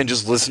mute and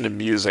just listen to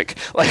music,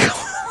 like,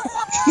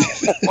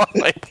 while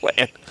I play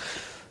it.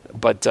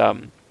 But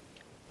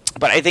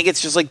I think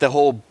it's just like the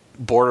whole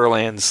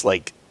Borderlands,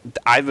 like,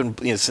 I've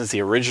been, since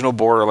the original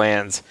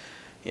Borderlands,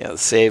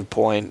 save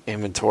point,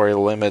 inventory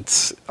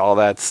limits, all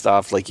that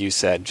stuff, like you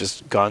said,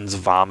 just guns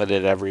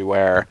vomited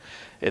everywhere.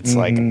 It's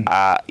like, and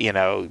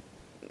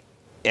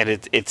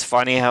it's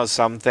funny how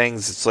some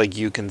things, it's like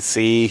you can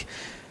see,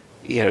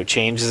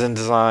 changes in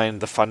design,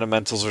 the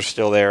fundamentals are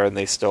still there and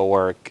they still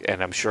work,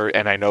 and I'm sure,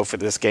 and I know for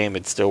this game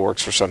it still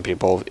works for some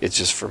people. It's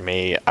just, for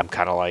me, I'm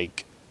kind of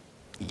like,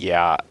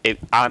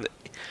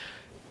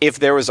 if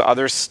there was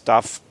other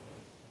stuff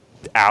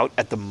out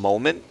at the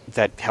moment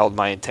that held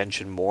my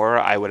attention more,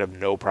 I would have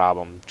no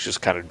problem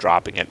just kind of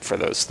dropping it for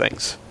those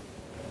things.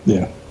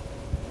 Yeah.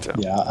 So.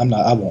 Yeah,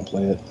 I won't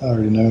play it. I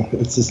already know.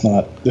 It's just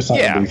not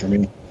gonna be for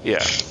me.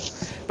 Yeah.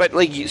 But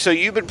like, so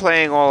you've been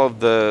playing all of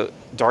the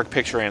Dark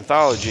Picture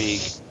Anthology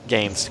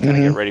games to kind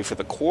of get ready for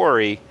the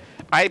Quarry.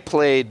 I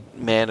played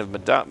Man of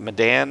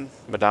Medan.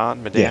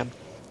 Yeah.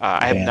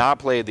 I have not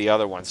played the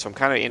other one, so I'm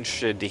kind of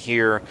interested to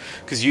hear,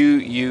 because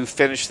you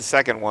finished the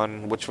second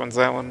one. Which one's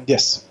that one?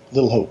 Yes,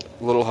 Little Hope.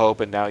 Little Hope,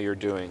 and now you're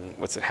doing,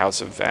 what's it,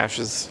 House of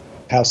Ashes?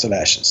 House of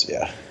Ashes,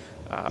 yeah.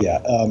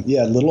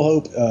 Little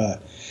Hope.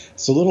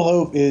 So Little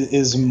Hope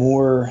is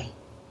more.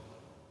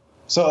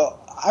 So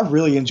I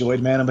really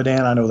enjoyed Man of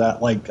Medan. I know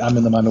that, like, I'm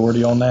in the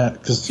minority on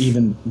that, because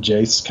even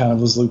Jace kind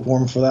of was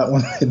lukewarm for that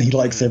one, and he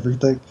likes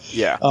everything.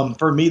 Yeah.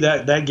 For me,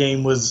 that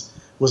game was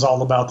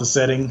all about the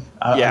setting.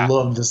 I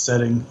loved the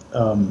setting.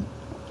 And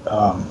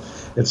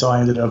so I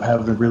ended up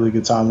having a really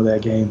good time with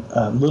that game.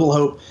 Little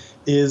Hope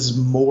is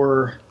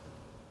more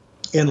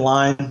in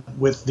line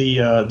with the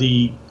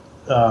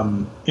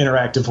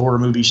interactive horror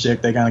movie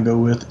shtick they kind of go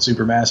with. It's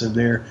Supermassive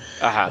there.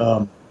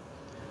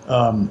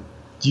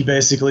 You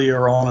basically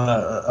are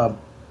on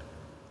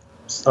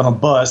a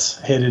bus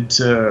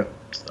headed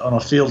on a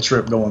field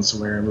trip going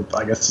somewhere.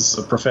 I guess it's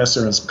a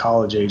professor and some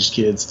college-aged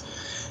kids.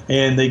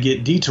 And they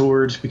get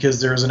detoured because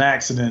there's an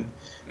accident,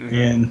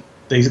 and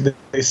they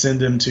send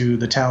them to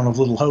the town of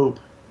Little Hope.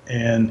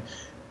 And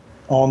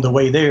on the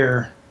way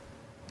there,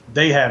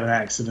 they have an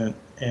accident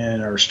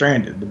and are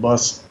stranded. The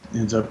bus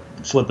ends up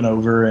flipping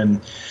over, and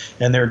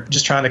they're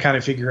just trying to kind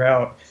of figure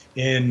out.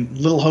 And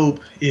Little Hope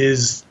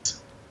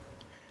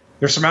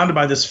they're surrounded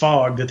by this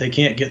fog that they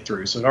can't get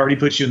through. So it already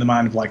puts you in the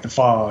mind of like the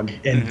fog,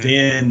 and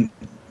then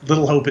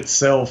Little Hope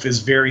itself is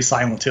very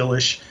Silent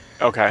Hill-ish.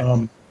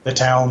 Okay. The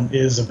town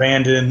is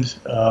abandoned.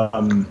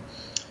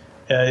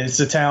 It's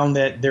a town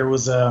that there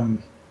was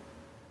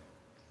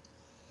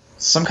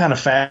some kind of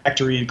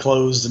factory had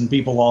closed and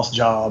people lost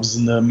jobs,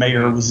 and the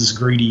mayor was this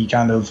greedy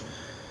kind of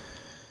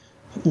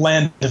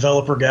land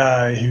developer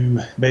guy who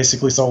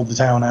basically sold the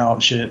town out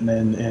and shit.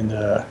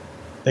 And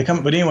they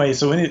come, but anyway,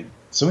 so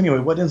anyway,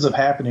 what ends up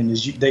happening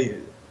is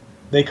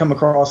they come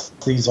across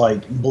these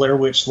like Blair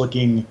Witch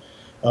looking.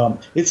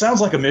 It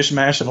sounds like a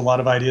mishmash of a lot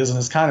of ideas, and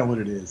it's kind of what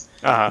it is.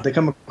 They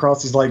come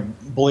across these like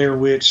Blair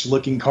Witch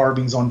looking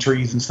carvings on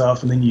trees and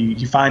stuff, and then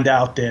you find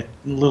out that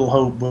Little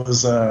Hope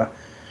was a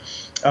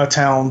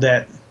town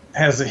that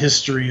has a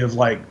history of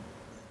like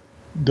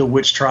the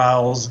witch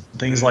trials,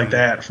 things like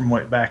that from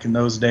way back in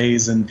those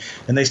days, and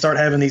they start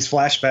having these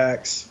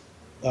flashbacks.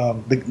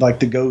 Like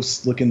the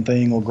ghost looking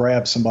thing will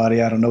grab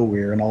somebody out of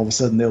nowhere, and all of a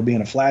sudden they'll be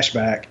in a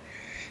flashback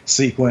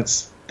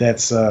sequence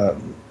that's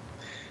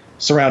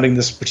surrounding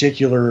this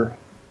particular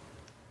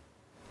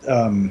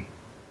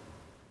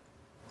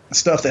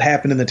stuff that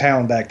happened in the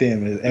town back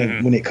then.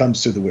 And when it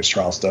comes to the witch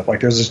trial stuff,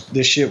 like there's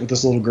this shit with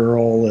this little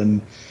girl,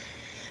 and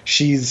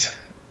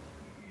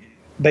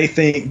they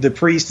think the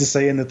priest is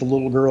saying that the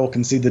little girl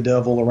can see the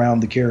devil around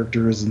the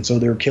characters, and so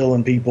they're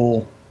killing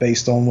people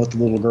based on what the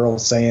little girl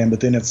is saying. But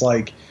then it's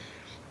like,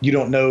 you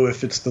don't know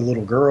if it's the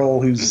little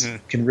girl who's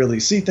can really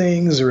see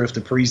things, or if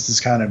the priest is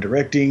kind of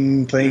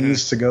directing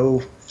things to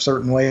go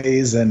certain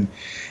ways. And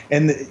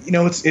you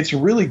know, it's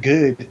really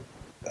good.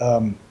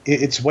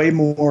 It's way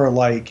more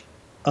like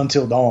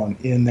Until Dawn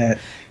in that,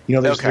 you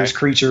know, there's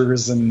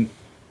creatures, and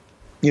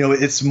you know,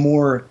 it's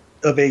more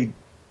of a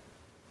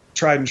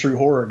tried and true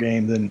horror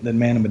game than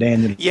Man of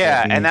Medan.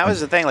 Yeah, and that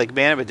was the thing. Like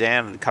Man of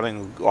Medan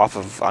coming off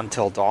of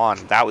Until Dawn,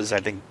 that was, I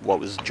think,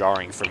 what was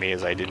jarring for me,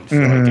 is I didn't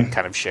feel like it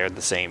kind of shared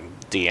the same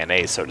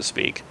DNA, so to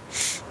speak.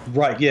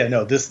 Right. Yeah.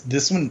 No.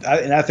 This one,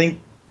 and I think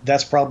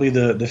that's probably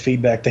the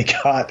feedback they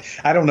got.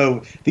 I don't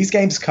know. These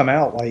games come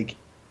out like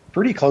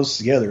pretty close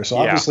together, so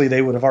obviously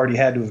they would have already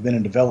had to have been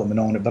in development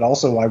on it. But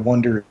also, I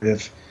wonder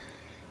if,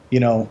 you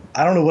know,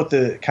 I don't know what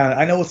the kind of.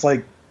 I know it's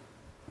like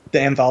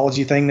the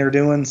anthology thing they're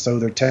doing, so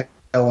they're telling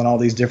all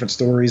these different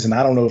stories, and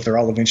I don't know if they're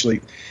all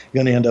eventually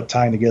going to end up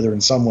tying together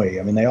in some way.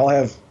 I mean, they all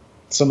have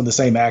some of the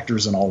same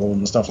actors in all of them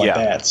and stuff like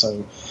that.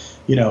 So,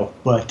 you know,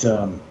 but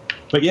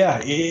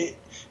yeah,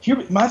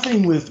 here my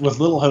thing with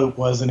Little Hope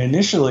was, and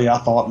initially I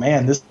thought,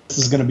 man, this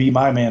is going to be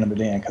my Man of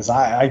Medan, because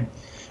I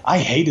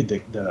hated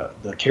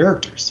the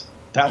characters.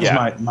 That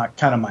was my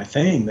kind of my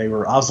thing. I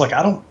was like,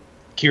 I don't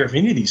care if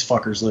any of these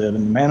fuckers live.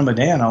 And Man of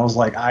Medan, I was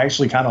like, I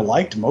actually kind of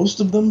liked most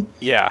of them.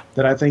 Yeah.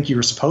 That I think you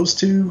were supposed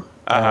to.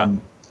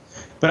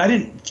 But I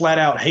didn't flat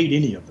out hate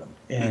any of them.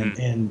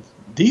 And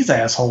these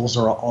assholes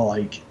are all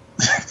like,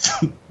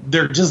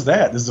 they're just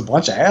that. There's a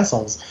bunch of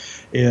assholes.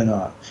 And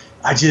I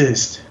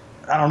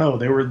don't know.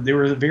 They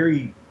were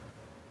very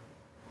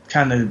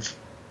kind of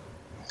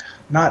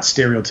not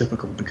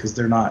stereotypical, because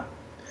they're not.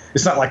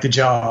 It's not like the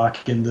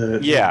jock and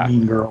the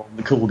mean girl and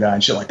the cool guy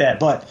and shit like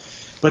that. But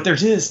they're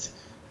just,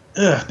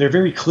 they're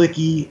very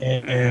cliquey,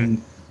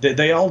 and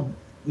they all,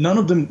 none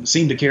of them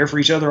seem to care for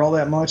each other all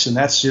that much. And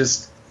that's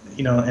just,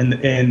 you know,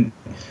 and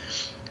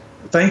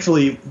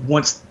thankfully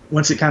once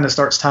it kind of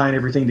starts tying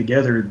everything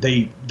together,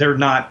 they're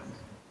not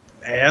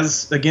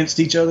as against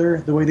each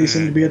other the way they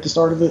seem to be at the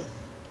start of it.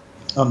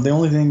 The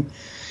only thing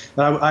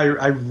that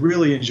I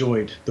really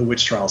enjoyed the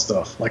witch trial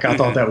stuff. Like I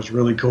thought that was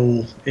really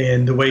cool,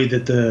 and the way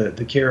that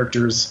the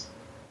characters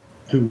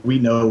who we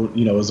know,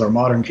 you know, as our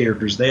modern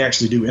characters, they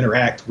actually do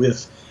interact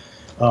with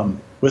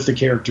the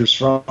characters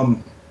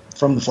from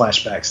the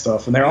flashback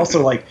stuff, and they're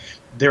also like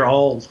they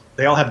all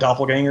have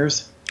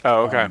doppelgangers.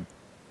 Oh, okay.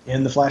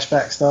 In the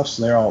flashback stuff,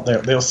 so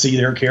they'll see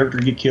their character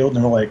get killed,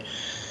 and they're like,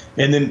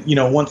 and then, you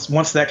know, once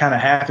that kind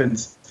of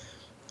happens,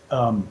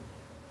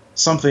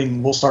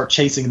 something will start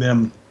chasing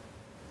them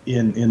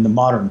in the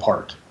modern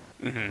part,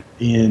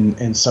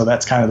 and so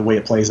that's kind of the way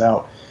it plays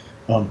out.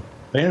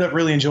 They ended up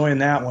really enjoying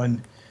that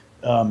one,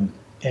 and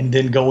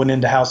then going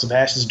into House of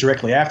Ashes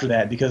directly after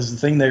that, because the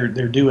thing they're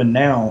doing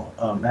now,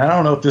 and I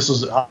don't know if this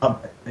was,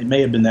 it may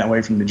have been that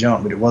way from the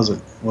jump, but it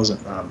wasn't.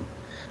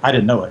 I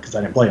didn't know it because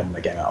I didn't play them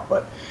when they came out,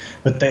 but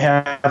they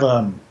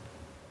have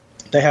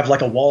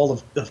like a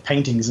wall of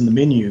paintings in the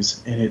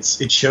menus, and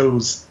it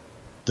shows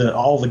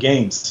all the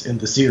games in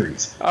the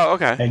series. Oh,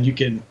 okay. And you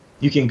can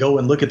go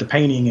and look at the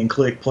painting and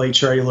click play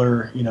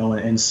trailer, you know,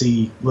 and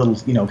see little,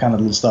 you know, kind of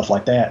little stuff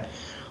like that.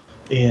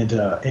 And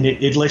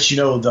it lets you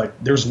know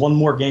that there's one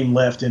more game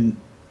left in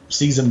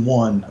season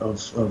 1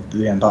 of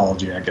the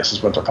anthology, I guess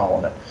is what they're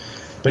calling it.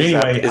 But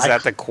anyway, is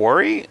that the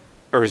Quarry,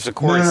 or is the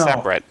Quarry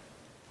separate?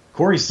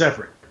 Quarry's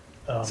separate.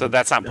 So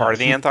that's not part of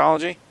the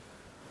anthology?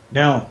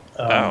 No.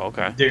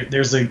 Okay.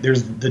 There's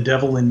The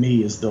Devil in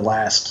Me is the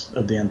last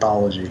of the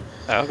anthology.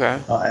 Okay.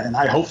 And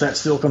I hope that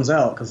still comes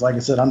out, because, like I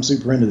said, I'm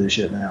super into this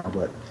shit now.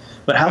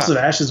 But House of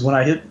Ashes, when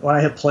I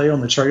hit play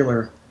on the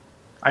trailer,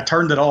 I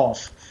turned it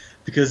off,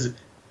 because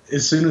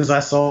as soon as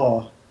I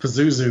saw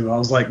Pazuzu, I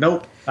was like,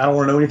 nope, I don't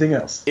want to know anything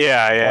else.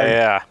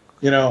 Yeah.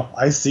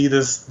 I see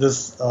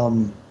this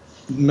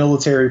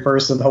military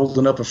person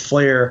holding up a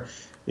flare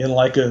in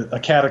like a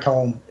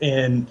catacomb,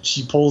 and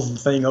she pulls the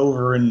thing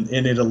over and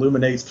it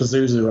illuminates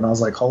Pazuzu, and I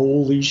was like,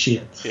 holy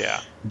shit.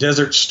 Yeah.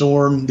 Desert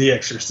Storm, The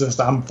Exorcist,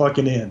 I'm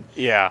fucking in.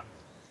 Yeah.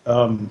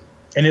 And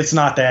it's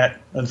not that,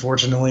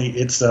 unfortunately.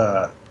 It's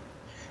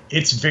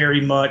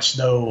very much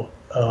though.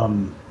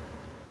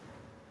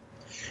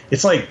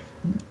 It's like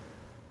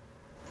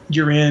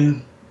you're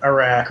in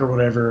Iraq or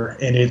whatever,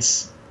 and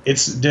it's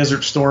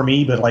Desert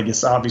Stormy, but like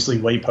it's obviously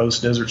way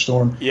post Desert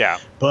Storm. Yeah.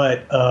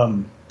 But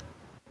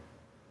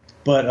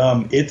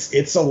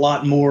it's a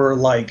lot more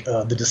like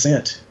The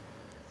Descent.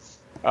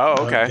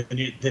 Oh, okay.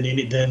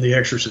 Than The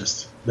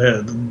Exorcist.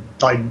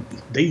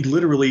 They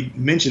literally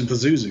mention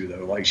Pazuzu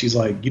though. Like she's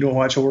like, you don't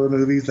watch horror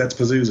movies? That's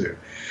Pazuzu,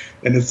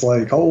 and it's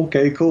like, oh,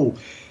 okay, cool.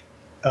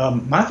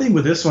 My thing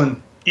with this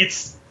one,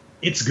 it's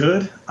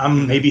good.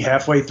 I'm maybe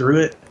halfway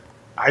through it.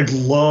 I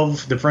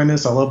love the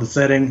premise. I love the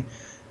setting.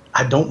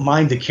 I don't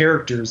mind the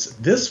characters.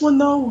 This one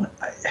though,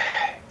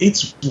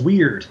 it's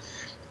weird.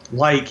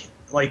 Like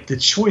the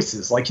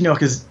choices,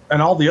 because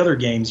in all the other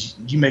games,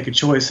 you make a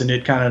choice and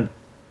it kind of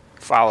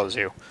follows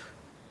you.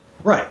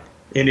 Right.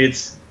 And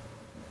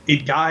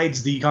it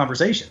guides the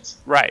conversations.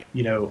 Right.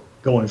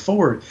 Going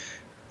forward.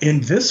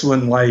 In this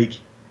one, like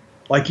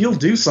you'll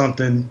do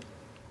something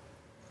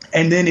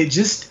and then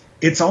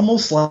it's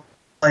almost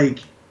like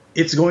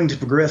it's going to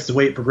progress the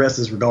way it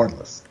progresses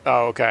regardless.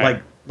 Oh,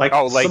 okay. The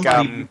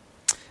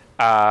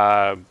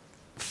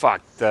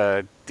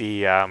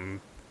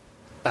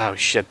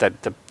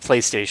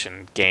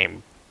PlayStation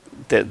game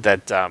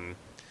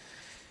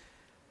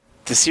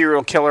the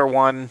serial killer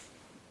one.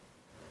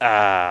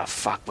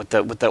 With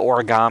the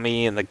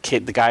origami and the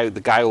kid, the guy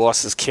who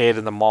lost his kid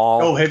in the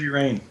mall. Oh, Heavy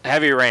Rain.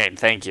 Heavy Rain.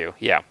 Thank you.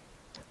 Yeah.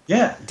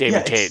 Yeah.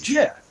 David Cage.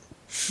 Yeah.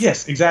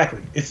 Yes,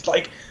 exactly. It's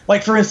like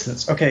for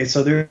instance, okay,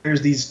 so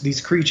there's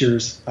these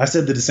creatures. I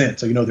said The Descent,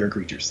 so they're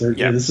creatures.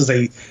 This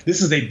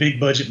is a big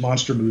budget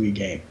monster movie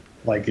game.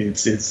 Like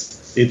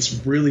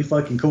it's really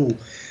fucking cool.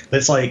 But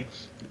it's like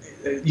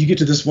you get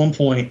to this one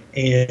point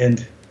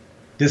and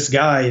this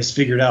guy has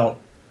figured out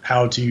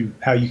how you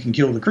can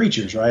kill the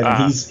creatures, right?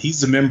 Uh-huh. And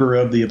he's a member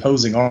of the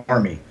opposing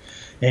army,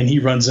 and he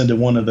runs into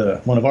one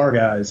of our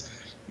guys,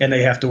 and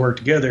they have to work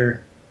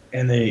together.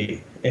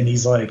 And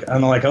he's like,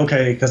 I'm like,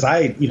 okay, because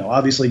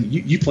obviously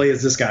you play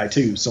as this guy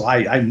too, so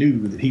I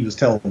knew that he was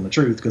telling the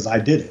truth because I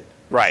did it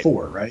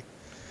before, right?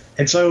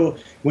 And so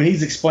when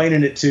he's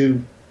explaining it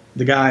to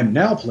the guy I'm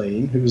now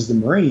playing, who's the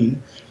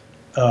Marine,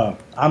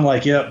 I'm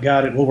like, yep,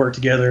 got it. We'll work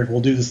together.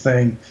 We'll do this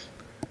thing.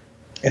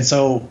 And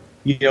so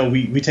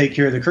we take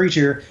care of the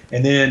creature,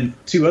 and then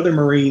two other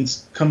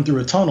Marines come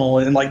through a tunnel,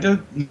 and like they're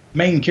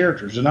main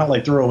characters. They're not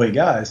like throwaway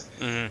guys.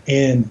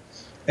 Mm-hmm.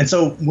 And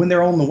so when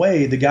they're on the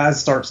way, the guy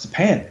starts to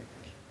panic,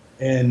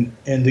 and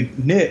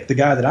Nick, the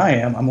guy that I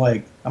am, I'm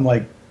like,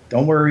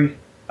 don't worry,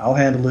 I'll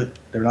handle it.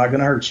 They're not going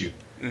to hurt you.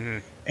 Mm-hmm.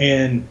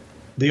 And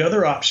the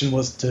other option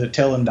was to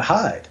tell him to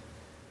hide.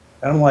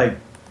 And I'm like,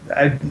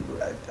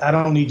 I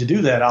don't need to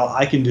do that.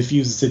 I can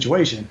defuse the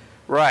situation.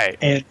 Right.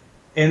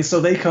 And so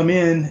they come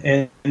in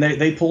and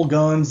they pull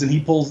guns, and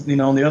he pulls,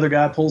 and the other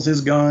guy pulls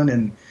his gun,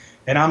 and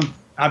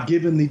I've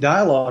given the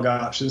dialogue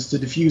options to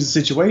defuse the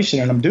situation,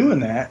 and I'm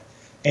doing that.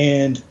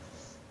 And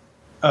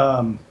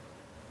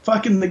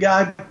fucking the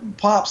guy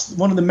pops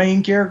one of the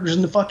main characters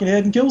in the fucking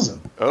head and kills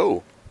him.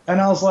 Oh. And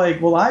I was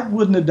like, well, I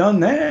wouldn't have done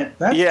that.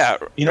 Yeah.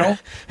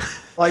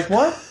 Like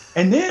what?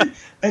 And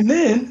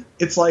then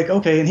it's like,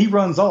 okay, and he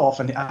runs off,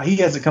 and he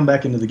hasn't come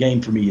back into the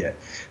game for me yet.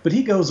 But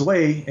he goes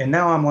away, and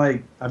now I'm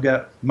like, I've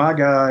got my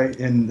guy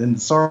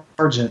and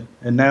Sergeant,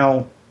 and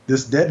now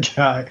this dead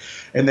guy,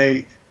 and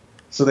they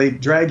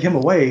drag him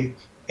away,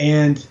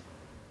 and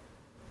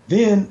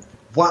then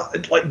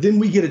then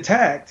we get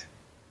attacked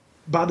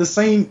by the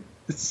same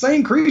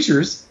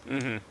creatures.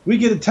 Mm-hmm. We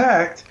get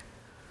attacked.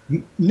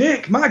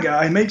 Nick, my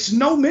guy, makes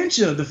no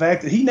mention of the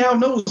fact that he now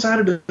knows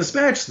how to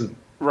dispatch them.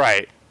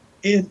 Right.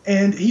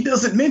 And he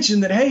doesn't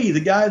mention that, hey, the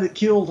guy that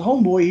killed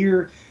Homeboy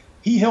here,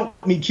 he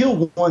helped me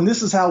kill one.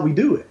 This is how we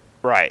do it.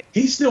 Right.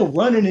 He's still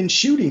running and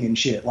shooting and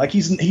shit. Like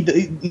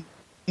he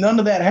none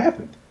of that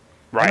happened.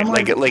 Right.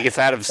 Like it's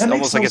out of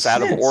almost like it's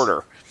out of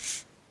order.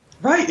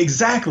 Right.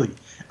 Exactly.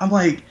 I'm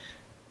like,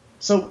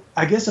 so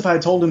I guess if I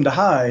told him to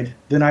hide,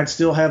 then I'd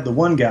still have the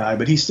one guy,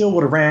 but he still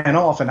would have ran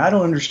off. And I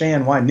don't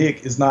understand why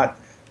Nick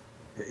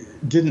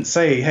didn't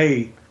say,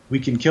 hey, we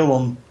can kill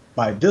him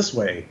by this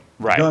way.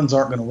 Right. Guns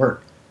aren't going to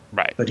work.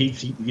 Right. But he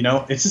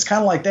it's just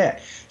kind of like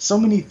that. So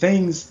many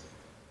things.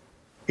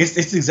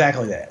 It's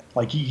exactly that.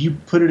 Like you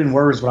put it in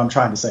words what I'm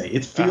trying to say.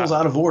 It feels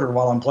out of order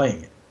while I'm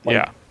playing it. Like,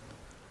 yeah.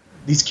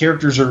 These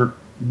characters are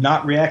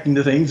not reacting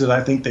to things that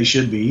I think they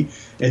should be,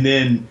 and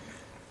then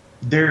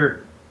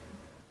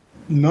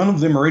none of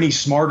them are any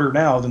smarter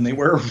now than they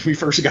were when we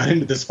first got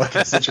into this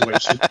fucking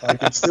situation. Like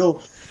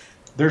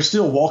they're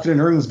still walking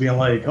in rooms being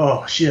like,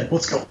 oh shit,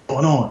 what's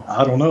going on?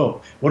 I don't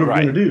know. What are we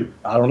gonna do?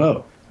 I don't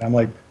know. And I'm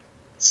like,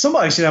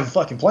 somebody should have a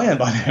fucking plan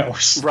by now.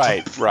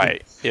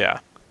 Right. Yeah.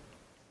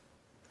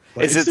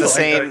 But Is it's it the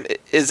still, same?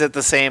 Is it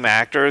the same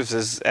actors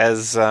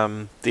as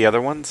the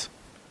other ones?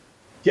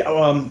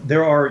 Yeah,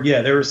 there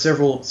are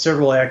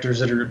several actors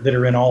that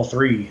are in all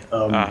three.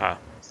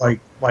 Like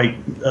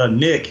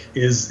Nick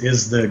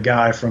is the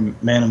guy from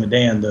Man of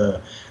Medan,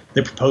 that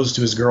proposed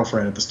to his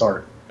girlfriend at the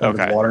start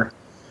under the water.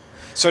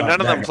 So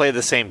none of them guy. play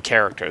the same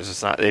characters.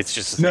 It's not. It's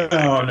just the No, same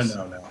actors.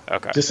 no.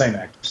 Okay, Just same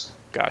actors.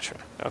 gotcha.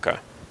 Okay.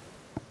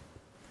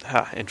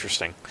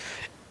 Interesting.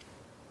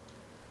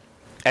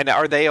 And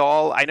are they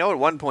all? I know at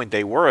one point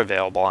they were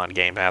available on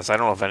Game Pass. I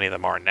don't know if any of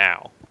them are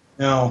now.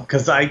 No,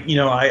 because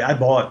I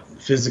bought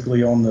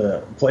physically on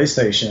the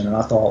PlayStation, and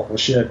I thought, well,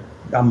 shit,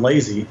 I'm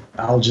lazy.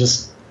 I'll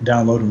just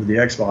download them to the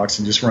Xbox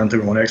and just run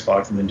through them on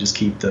Xbox, and then just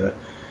keep the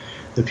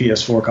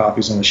PS4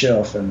 copies on the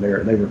shelf, and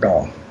they were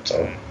gone.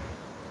 So.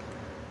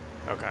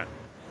 Okay.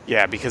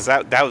 Yeah, because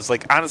that was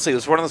like, honestly, it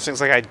was one of those things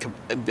like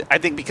I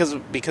think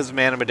because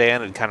Man of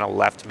Medan had kind of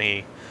left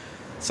me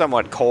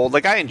somewhat cold.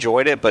 Like, I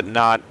enjoyed it, but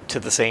not to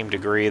the same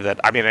degree that,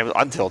 I mean,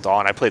 Until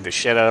Dawn, I played the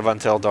shit out of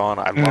Until Dawn.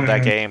 I love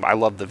that game. I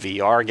love the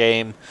VR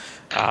game.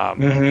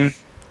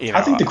 You know,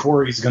 I think the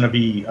Quarry is going to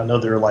be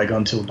another like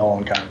Until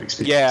Dawn kind of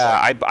experience. Yeah,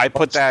 I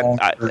put that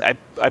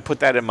I put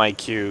that in my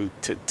queue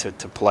to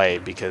play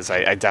because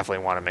I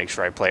definitely want to make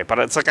sure I play it. But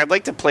it's like I'd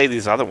like to play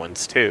these other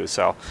ones too,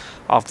 so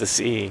I'll have to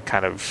see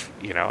kind of,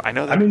 you know, I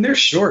know that. I mean, they're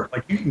short.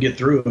 Like, you can get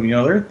through them. You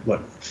know, they're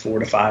what, 4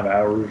 to 5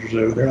 hours or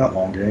so. They're not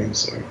long games.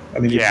 So I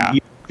mean, yeah.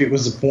 If it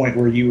was a point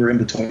where you were in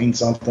between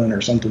something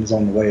or something's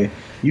on the way,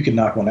 you could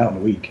knock one out in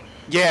a week.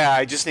 Yeah,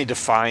 I just need to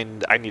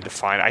find. I know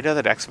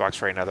that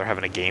Xbox right now, they're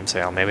having a game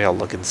sale. Maybe I'll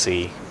look and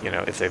see, you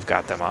know, if they've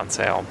got them on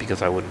sale,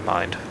 because I wouldn't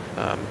mind.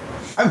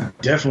 I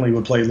definitely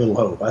would play Little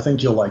Hope. I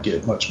think you'll like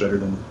it much better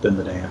than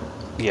the Dan.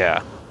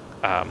 Yeah.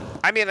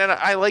 I mean, and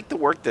I like the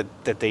work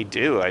that they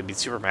do. I mean,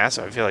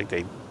 Supermassive, I feel like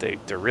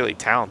they're really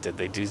talented.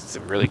 They do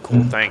some really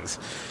cool things.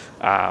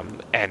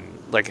 And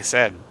like I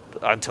said,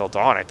 Until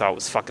Dawn, I thought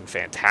was fucking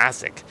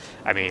fantastic.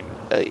 I mean,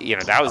 you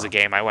know, that was a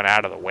game I went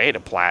out of the way to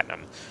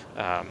platinum.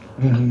 I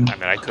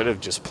mean, I could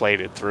have just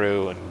played it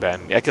through and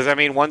been, because I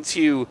mean,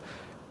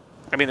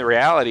 the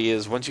reality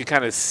is once you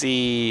kind of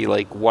see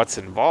like what's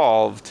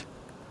involved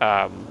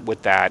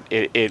with that,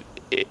 it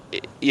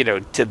you know,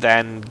 to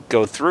then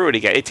go through it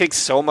again, it takes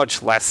so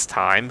much less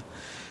time.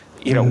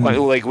 You know,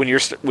 like when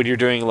you're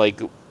doing like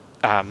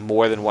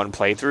more than one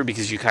playthrough,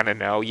 because you kind of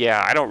know,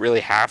 yeah, I don't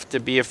really have to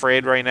be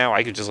afraid right now.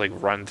 I could just like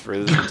run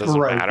through this. It doesn't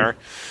matter.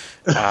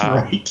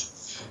 Right.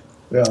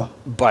 Yeah.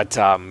 But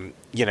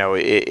you know,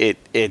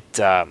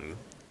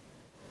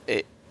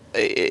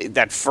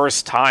 that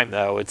first time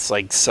though, it's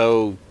like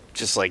so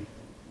just like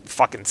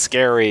fucking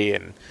scary,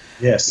 and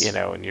yes, you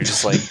know, and you're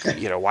just like,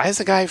 you know, why is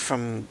the guy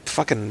from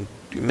fucking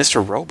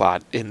Mr.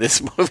 Robot in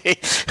this movie,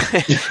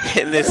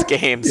 in this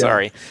game?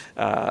 Sorry.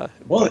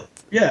 Well,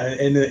 yeah,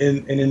 and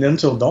in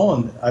Until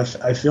Dawn,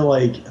 I feel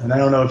like, and I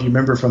don't know if you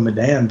remember from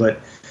Medan, but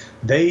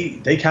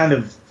they kind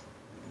of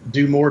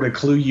do more to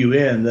clue you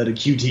in that a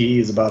QTE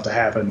is about to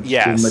happen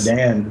in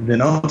Medan. Then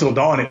Until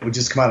Dawn, it would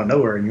just come out of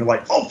nowhere, and you're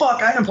like, oh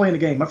fuck, I am playing the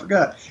game, I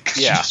forgot.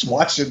 Yeah.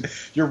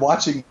 You're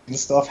watching the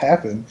stuff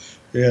happen.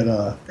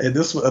 And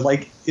this,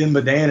 like in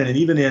Medan and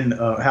even in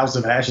House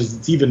of Ashes,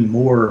 it's even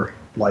more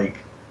like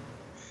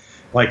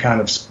kind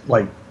of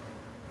like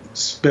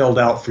spelled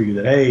out for you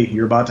that, hey,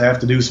 you're about to have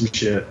to do some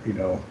shit, you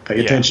know,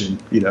 pay attention,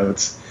 you know.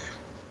 It's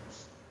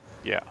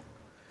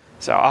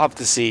so I'll have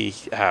to see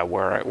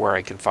where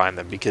I can find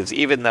them, because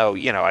even though,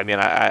 you know, I mean,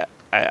 I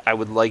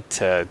would like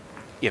to,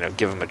 you know,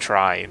 give them a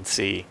try and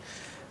see,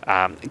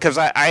 because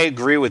I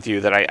agree with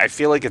you that I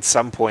feel like at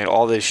some point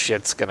all this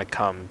shit's gonna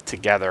come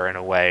together in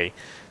a way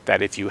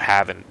that if you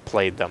haven't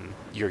played them,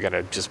 you're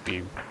gonna just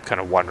be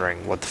kind of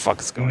wondering what the fuck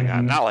is going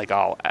on. Not like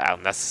I'll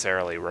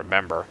necessarily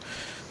remember.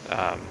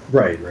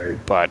 Right.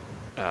 But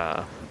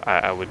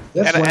I would.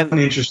 That's one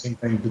interesting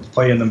thing,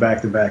 playing them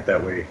back to back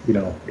that way, you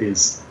know,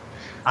 is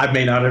I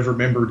may not have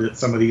remembered that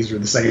some of these are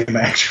the same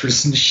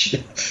actors and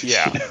shit.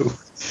 Yeah. You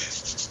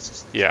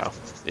know?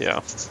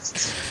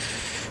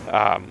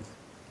 Yeah.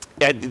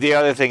 And the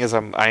other thing is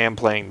I am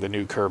playing the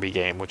new Kirby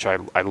game, which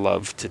I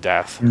love to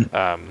death.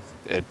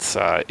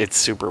 It's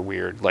super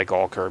weird, like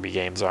all Kirby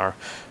games are.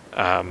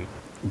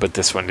 But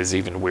this one is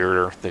even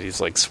weirder, that he's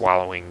like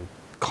swallowing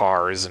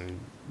cars and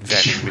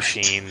vending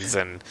machines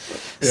and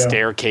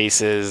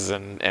staircases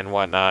and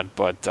whatnot.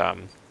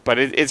 But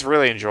it's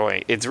really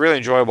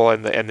enjoyable,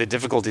 and the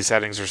difficulty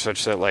settings are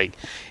such that, like,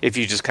 if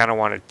you just kind of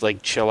want to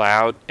like chill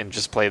out and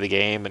just play the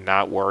game and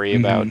not worry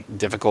about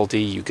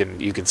difficulty, you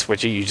can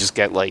switch it. You just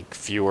get like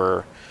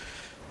fewer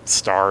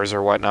stars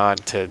or whatnot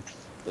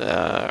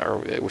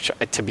which,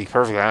 to be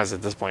perfectly honest,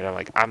 at this point,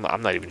 I'm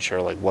not even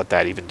sure like what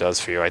that even does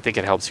for you. I think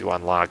it helps you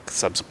unlock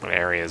subsequent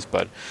areas,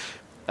 but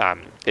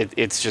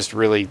it's just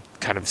really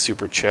kind of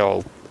super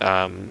chill,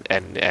 and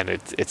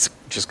it's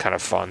just kind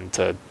of fun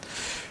to,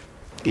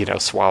 you know,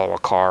 swallow a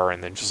car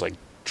and then just like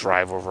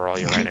drive over all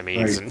your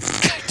enemies and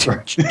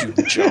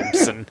do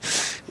jumps and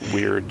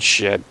weird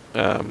shit.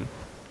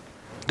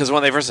 Because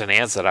when they first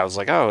announced it, I was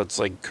like, oh, it's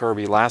like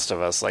Kirby Last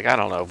of Us. Like, I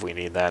don't know if we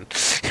need that.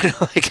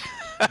 Like,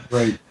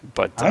 right.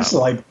 But honestly,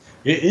 like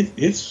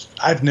it's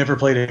I've never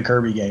played a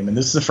Kirby game, and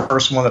this is the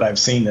first one that I've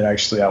seen that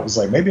actually I was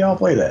like, maybe I'll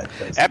play that.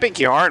 Epic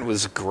Yarn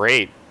was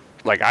great.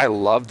 Like, I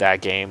loved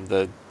that game.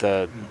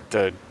 The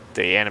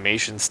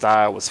animation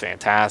style was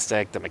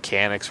fantastic. The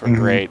mechanics were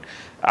great.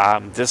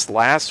 This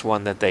last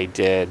one that they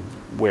did,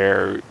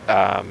 where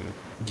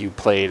you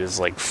played as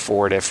like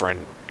 4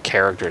 different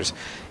characters,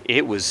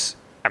 it was.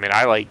 I mean,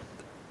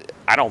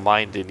 I don't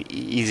mind in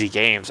easy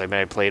games. I mean,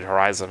 I played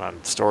Horizon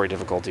on story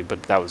difficulty,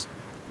 but that was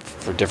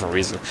for different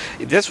reasons.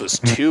 This was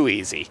too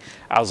easy.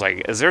 I was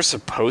like, is there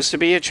supposed to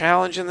be a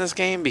challenge in this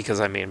game? Because,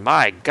 I mean,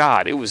 my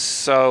God, it was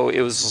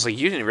just like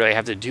you didn't really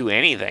have to do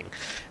anything.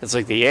 It's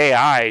like the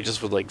AI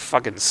just would like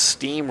fucking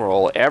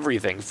steamroll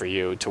everything for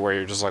you to where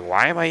you're just like,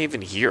 why am I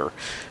even here?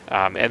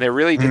 And there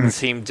really didn't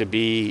seem to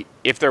be,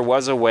 if there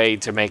was a way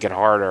to make it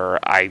harder,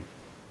 I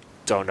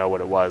don't know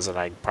what it was, and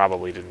I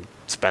probably didn't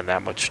spend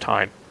that much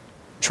time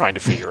trying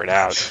to figure it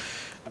out.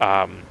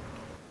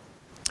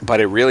 But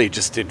it really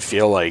just did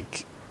feel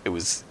like it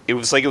was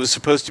like it was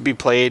supposed to be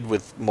played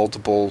with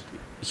multiple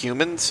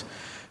humans,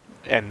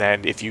 and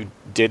then if you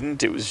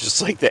didn't, it was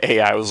just like the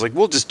AI was like,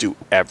 we'll just do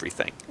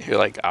everything. You're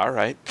like, all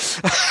right.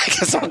 I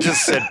guess I'll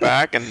just sit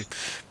back and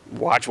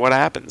watch what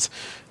happens.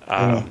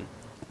 But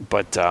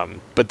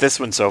this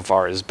one so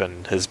far has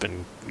been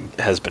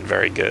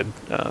very good.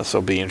 So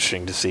it'll be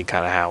interesting to see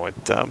kind of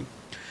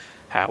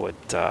how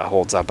it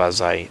holds up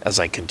as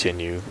I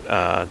continue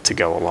to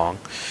go along.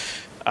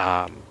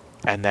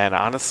 And then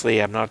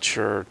honestly, I'm not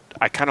sure.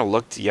 I kind of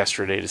looked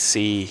yesterday to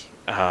see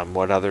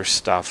what other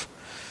stuff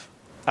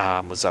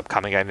was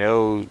upcoming. I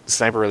know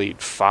Sniper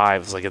Elite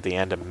 5 is like at the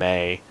end of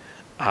May.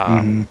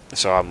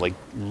 So I'm like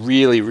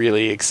really,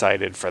 really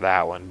excited for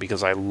that one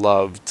because I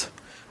loved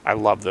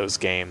those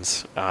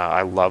games.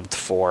 I loved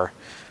 4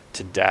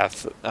 to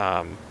death.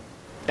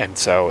 And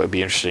so it'd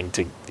be interesting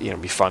to,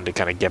 be fun to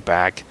kind of get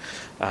back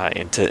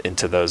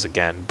into those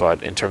again.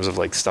 But in terms of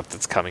like stuff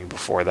that's coming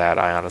before that,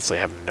 I honestly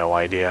have no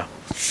idea.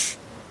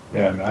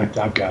 Yeah,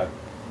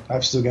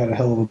 I've still got a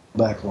hell of a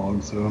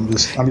backlog, so I'm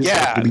just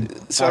yeah,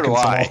 so do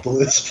I. Off the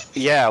list.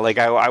 Yeah, like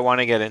I want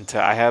to get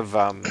into. I have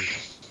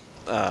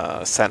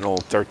Sentinel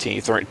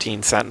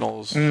 13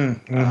 Sentinels.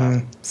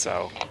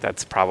 So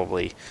that's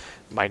probably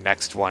my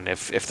next one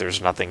if there's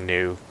nothing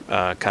new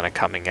kind of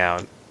coming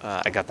out.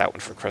 I got that one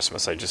for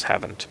Christmas. I just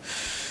haven't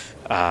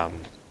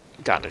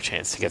gotten a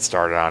chance to get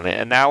started on it.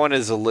 And that one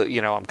is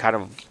I'm kind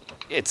of,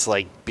 it's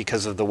like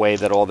because of the way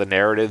that all the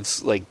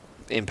narratives like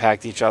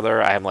impact each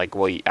other, I'm like,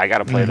 well, I got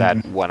to play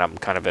that when I'm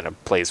kind of in a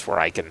place where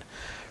I can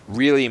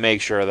really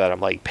make sure that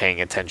I'm like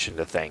paying attention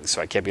to things. So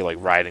I can't be like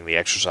riding the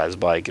exercise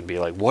bike and be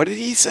like, what did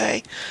he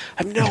say?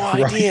 I have no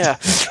idea.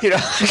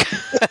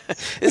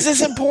 Is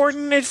this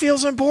important? It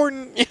feels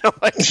important.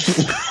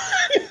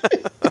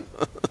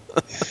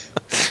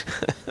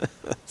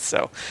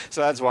 So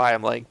that's why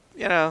I'm like,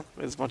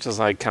 as much as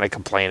I kind of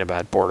complain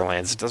about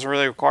Borderlands, it doesn't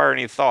really require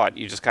any thought.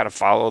 You just kind of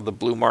follow the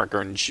blue marker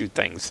and shoot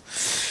things.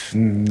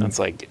 It's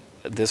like,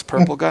 this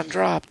purple gun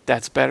dropped.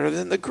 That's better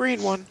than the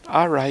green one.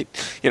 All right.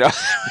 Yep.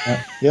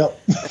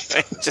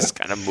 Just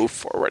kind of move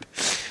forward.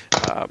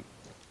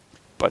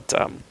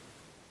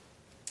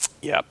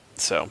 Yeah.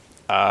 So,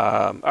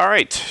 all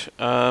right.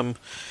 So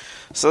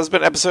that's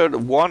been episode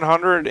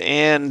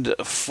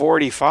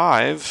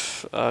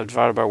 145,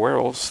 Divided by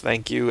Werewolves.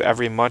 Thank you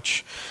very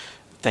much.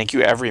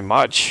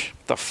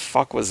 The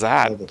fuck was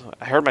that?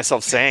 I heard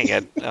myself saying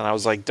it, and I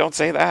was like, don't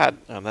say that.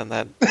 And then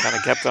that kind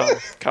of kept on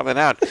coming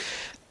out.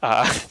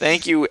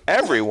 Thank you,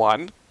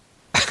 everyone,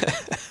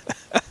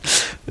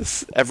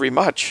 very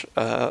much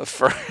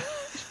for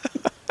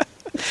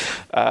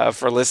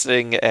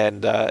listening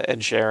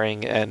and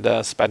sharing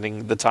and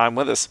spending the time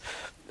with us.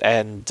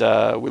 And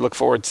we look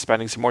forward to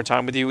spending some more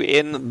time with you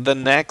in the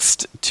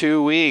next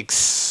 2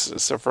 weeks.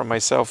 So from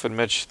myself and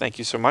Mitch, thank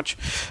you so much.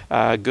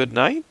 Good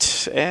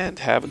night and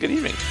have a good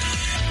evening.